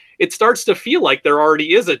 Like it starts to feel like there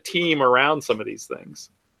already is a team around some of these things.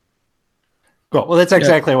 Cool. Well, that's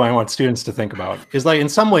exactly what I want students to think about. Is like in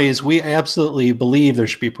some ways we absolutely believe there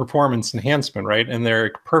should be performance enhancement, right? And there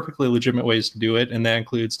are perfectly legitimate ways to do it, and that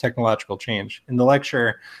includes technological change. In the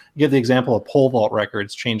lecture, I give the example of pole vault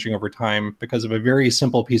records changing over time because of a very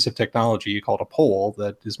simple piece of technology called a pole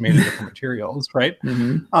that is made of different materials, right?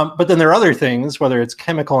 But then there are other things, whether it's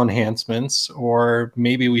chemical enhancements, or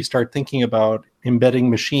maybe we start thinking about embedding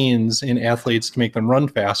machines in athletes to make them run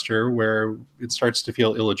faster, where it starts to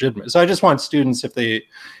feel illegitimate. So I just want students, if they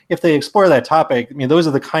explore that topic, those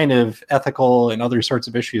are the kind of ethical and other sorts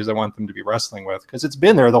of issues I want them to be wrestling with, because it's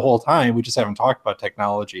been there the whole time. We just haven't talked about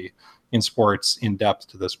technology in sports in depth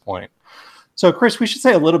to this point. So Chris, we should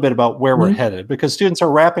say a little bit about where we're headed, because students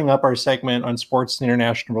are wrapping up our segment on sports and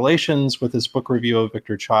international relations with this book review of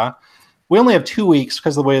Victor Cha. We only have 2 weeks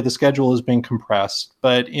because of the way the schedule is being compressed,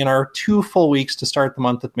 but in our 2 full weeks to start the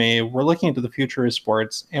month of May, we're looking into the future of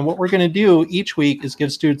sports. And what we're going to do each week is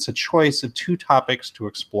give students a choice of 2 topics to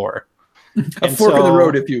explore. A fork in the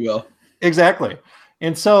road, if you will. Exactly.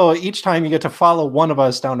 And so each time you get to follow one of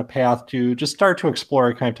us down a path to just start to explore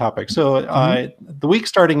a kind of topic. So the week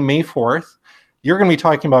starting May 4th, you're going to be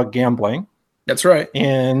talking about gambling. That's right.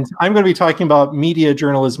 And I'm going to be talking about media,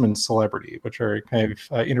 journalism, and celebrity, which are kind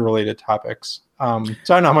of interrelated topics. So I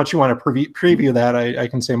don't know how much you want to preview that. I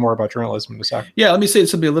can say more about journalism in a second. Yeah, let me say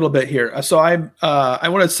something a little bit here. So I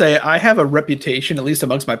want to say I have a reputation, at least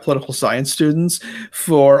amongst my political science students,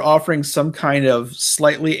 for offering some kind of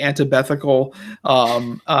slightly antithetical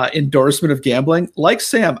endorsement of gambling. Like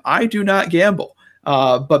Sam, I do not gamble.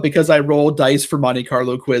 But because I roll dice for Monte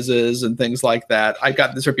Carlo quizzes and things like that, I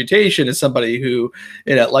got this reputation as somebody who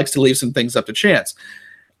likes to leave some things up to chance.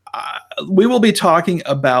 we will be talking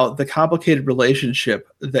about the complicated relationship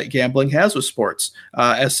that gambling has with sports.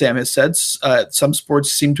 As Sam has said, some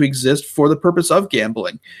sports seem to exist for the purpose of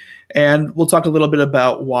gambling. And we'll talk a little bit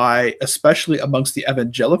about why, especially amongst the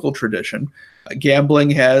evangelical tradition,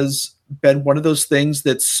 gambling has been one of those things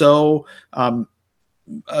that's so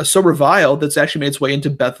reviled that's actually made its way into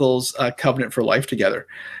Bethel's covenant for life together,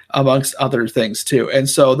 amongst other things too. And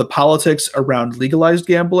so the politics around legalized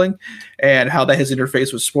gambling and how that has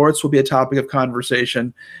interfaced with sports will be a topic of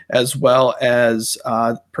conversation, as well as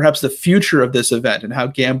perhaps the future of this event and how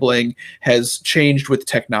gambling has changed with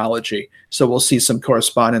technology. So we'll see some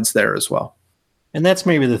correspondence there as well. And that's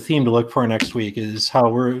maybe the theme to look for next week, is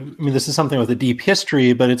how this is something with a deep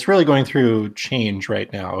history, but it's really going through change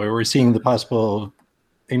right now. We're seeing the possible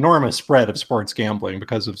enormous spread of sports gambling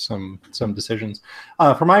because of some decisions.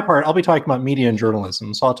 For my part, I'll be talking about media and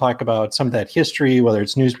journalism. So I'll talk about some of that history, whether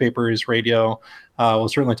it's newspapers, radio. We'll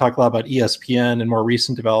certainly talk a lot about ESPN and more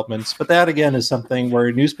recent developments. But that, again, is something where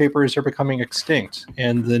newspapers are becoming extinct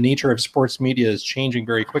and the nature of sports media is changing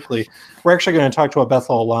very quickly. We're actually going to talk to a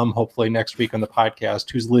Bethel alum, hopefully next week on the podcast,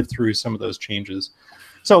 who's lived through some of those changes.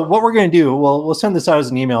 So what we're going to do, we'll send this out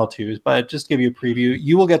as an email too, but just give you a preview.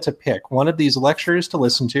 You will get to pick one of these lectures to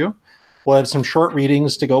listen to. We'll have some short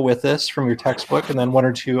readings to go with this from your textbook, and then one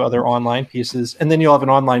or two other online pieces. And then you'll have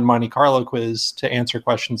an online Monte Carlo quiz to answer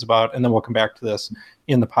questions about, and then we'll come back to this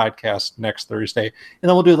in the podcast next Thursday. And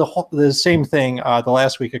then we'll do the same thing the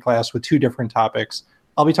last week of class with two different topics.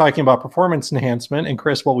 I'll be talking about performance enhancement. And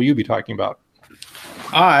Chris, what will you be talking about?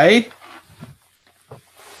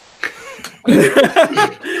 We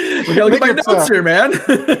gotta look at my notes here, man. I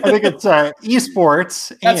think it's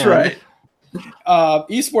esports. That's right.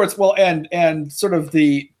 Esports, well, and sort of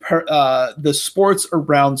the sports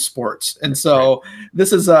around sports, and so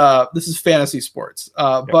this is fantasy sports.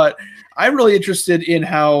 But I'm really interested in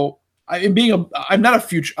how I'm not a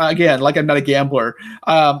future, again, like I'm not a gambler.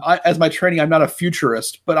 As my training, I'm not a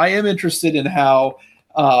futurist, but I am interested in how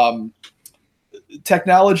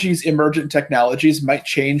emergent technologies might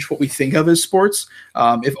change what we think of as sports.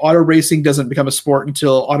 If auto racing doesn't become a sport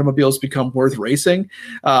until automobiles become worth racing,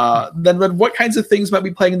 then what kinds of things might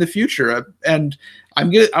be playing in the future? And I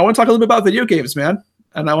want to talk a little bit about video games, man.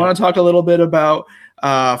 And I want to talk a little bit about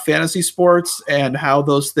fantasy sports and how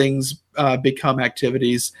those things become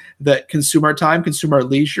activities that consume our time, consume our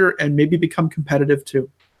leisure, and maybe become competitive too.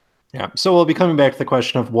 Yeah. So we'll be coming back to the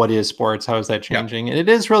question of what is sports? How is that changing? Yeah. And it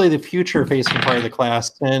is really the future facing part of the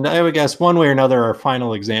class. And I would guess one way or another, our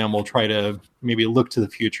final exam will try to maybe look to the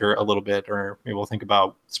future a little bit, or maybe we'll think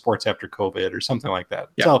about sports after COVID or something like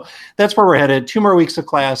that. Yeah. So that's where we're headed. 2 more weeks of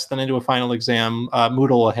class, then into a final exam.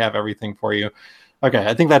 Moodle will have everything for you. Okay.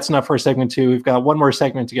 I think that's enough for segment 2. We've got one more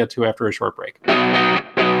segment to get to after a short break.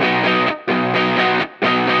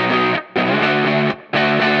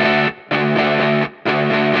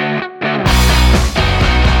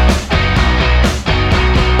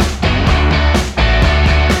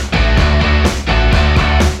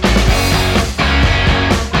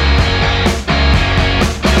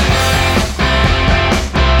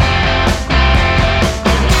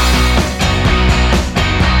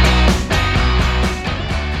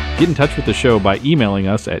 Get in touch with the show by emailing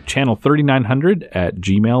us at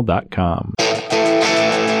channel3900@gmail.com.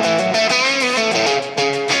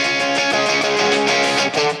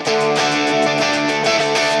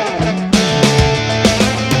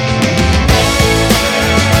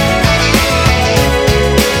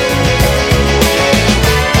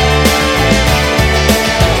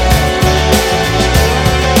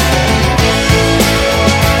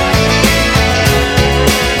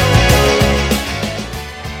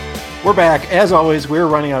 We're back. As always, we're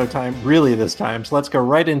running out of time, really, this time. So let's go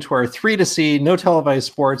right into our 3 to see, no televised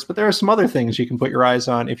sports, but there are some other things you can put your eyes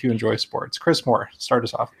on if you enjoy sports. Chris Moore, start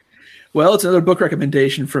us off. Well, it's another book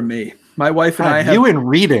recommendation from me. My wife and I have... You and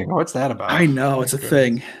reading. What's that about? I know, it's a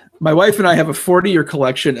thing. My wife and I have a 40-year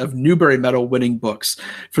collection of Newbery Medal winning books.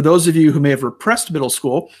 For those of you who may have repressed middle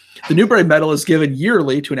school, the Newbery Medal is given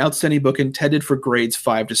yearly to an outstanding book intended for grades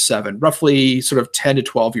 5 to 7, roughly sort of 10 to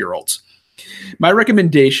 12-year-olds. My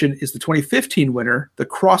recommendation is the 2015 winner, The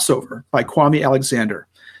Crossover by Kwame Alexander.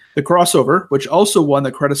 The Crossover, which also won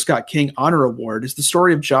the Coretta Scott King Honor Award, is the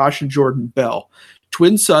story of Josh and Jordan Bell,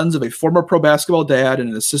 twin sons of a former pro basketball dad and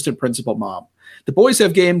an assistant principal mom. The boys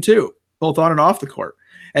have game too, both on and off the court,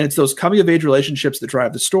 and it's those coming-of-age relationships that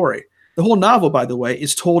drive the story. The whole novel, by the way,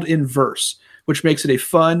 is told in verse, which makes it a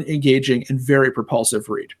fun, engaging, and very propulsive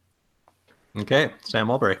read. Okay, Sam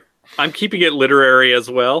Mulberry. I'm keeping it literary as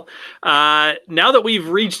well. Now that we've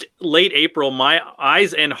reached late April, my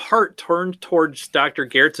eyes and heart turned towards Dr.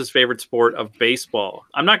 Gertz's favorite sport of baseball.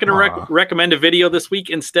 I'm not going to recommend a video this week.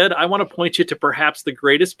 Instead, I want to point you to perhaps the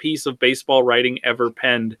greatest piece of baseball writing ever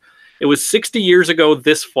penned. It was 60 years ago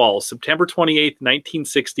this fall, September 28th,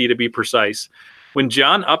 1960 to be precise, when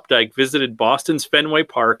John Updike visited Boston's Fenway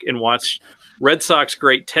Park and watched Red Sox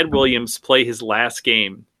great Ted Williams play his last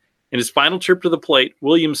game. In his final trip to the plate,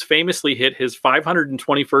 Williams famously hit his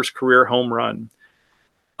 521st career home run.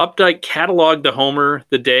 Updike cataloged the homer,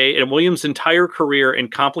 the day, and Williams' entire career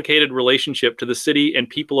and complicated relationship to the city and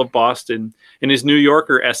people of Boston in his New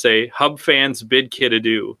Yorker essay, Hub Fans Bid Kid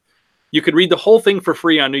Adieu. You could read the whole thing for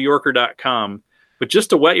free on NewYorker.com, but just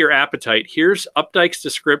to whet your appetite, here's Updike's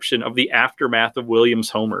description of the aftermath of Williams'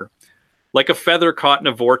 homer. Like a feather caught in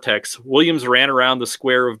a vortex, Williams ran around the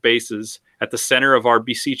square of bases at the center of our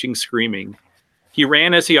beseeching screaming. He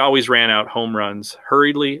ran as he always ran out home runs,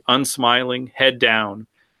 hurriedly, unsmiling, head down,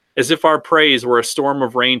 as if our praise were a storm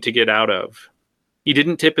of rain to get out of. He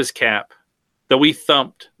didn't tip his cap. Though we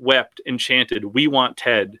thumped, wept, and chanted, "We want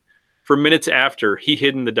Ted." For minutes after, he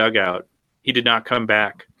hid in the dugout. He did not come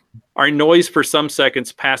back. Our noise for some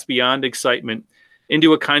seconds passed beyond excitement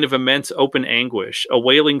into a kind of immense open anguish, a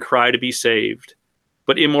wailing cry to be saved.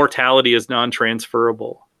 But immortality is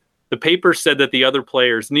non-transferable. The paper said that the other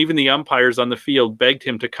players and even the umpires on the field begged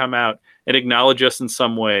him to come out and acknowledge us in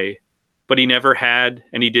some way. But he never had,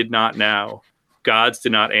 and he did not now. Gods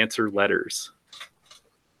did not answer letters.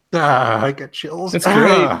 I get chills. That's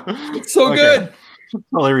great. It's so good.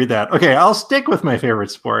 I'll read that. Okay, I'll stick with my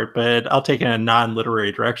favorite sport, but I'll take it in a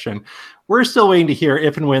non-literary direction. We're still waiting to hear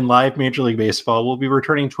if and when live Major League Baseball will be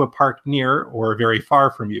returning to a park near or very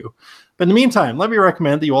far from you. But in the meantime, let me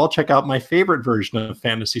recommend that you all check out my favorite version of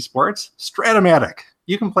fantasy sports, Stratomatic.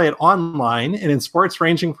 You can play it online and in sports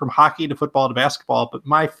ranging from hockey to football to basketball, but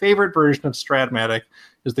my favorite version of Stratomatic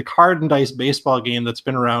is the card and dice baseball game that's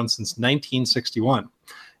been around since 1961.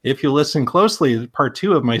 If you listen closely to part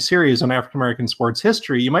 2 of my series on African American sports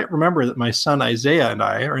history, you might remember that my son Isaiah and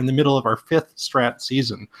I are in the middle of our 5th Strat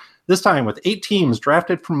season, this time with 8 teams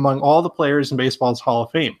drafted from among all the players in baseball's Hall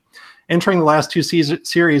of Fame. Entering the last 2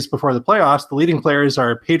 series before the playoffs, the leading players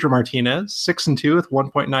are Pedro Martinez, 6-2 with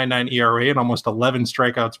 1.99 ERA and almost 11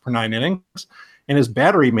 strikeouts per 9 innings, and his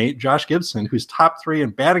battery mate, Josh Gibson, who's top 3 in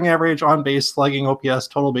batting average, on-base, slugging, OPS,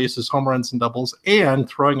 total bases, home runs, and doubles, and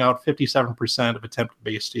throwing out 57% of attempted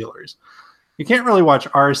base stealers. You can't really watch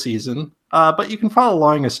our season, but you can follow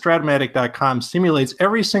along as Stratomatic.com simulates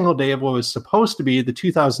every single day of what was supposed to be the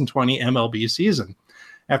 2020 MLB season.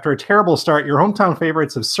 After a terrible start, your hometown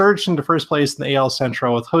favorites have surged into first place in the AL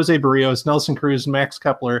Central with Jose Barrios, Nelson Cruz, and Max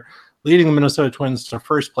Kepler leading the Minnesota Twins to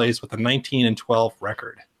first place with a 19-12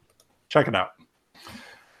 record. Check it out.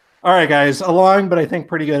 All right, guys, a long but I think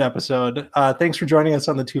pretty good episode. Thanks for joining us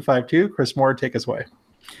on the 252. Chris Moore, take us away.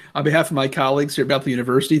 On behalf of my colleagues here at Bethel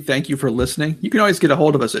University, thank you for listening. You can always get a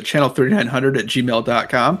hold of us at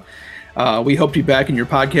channel3900@gmail.com. We hope to be back in your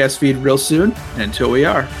podcast feed real soon. And until we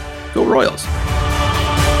are, go Royals.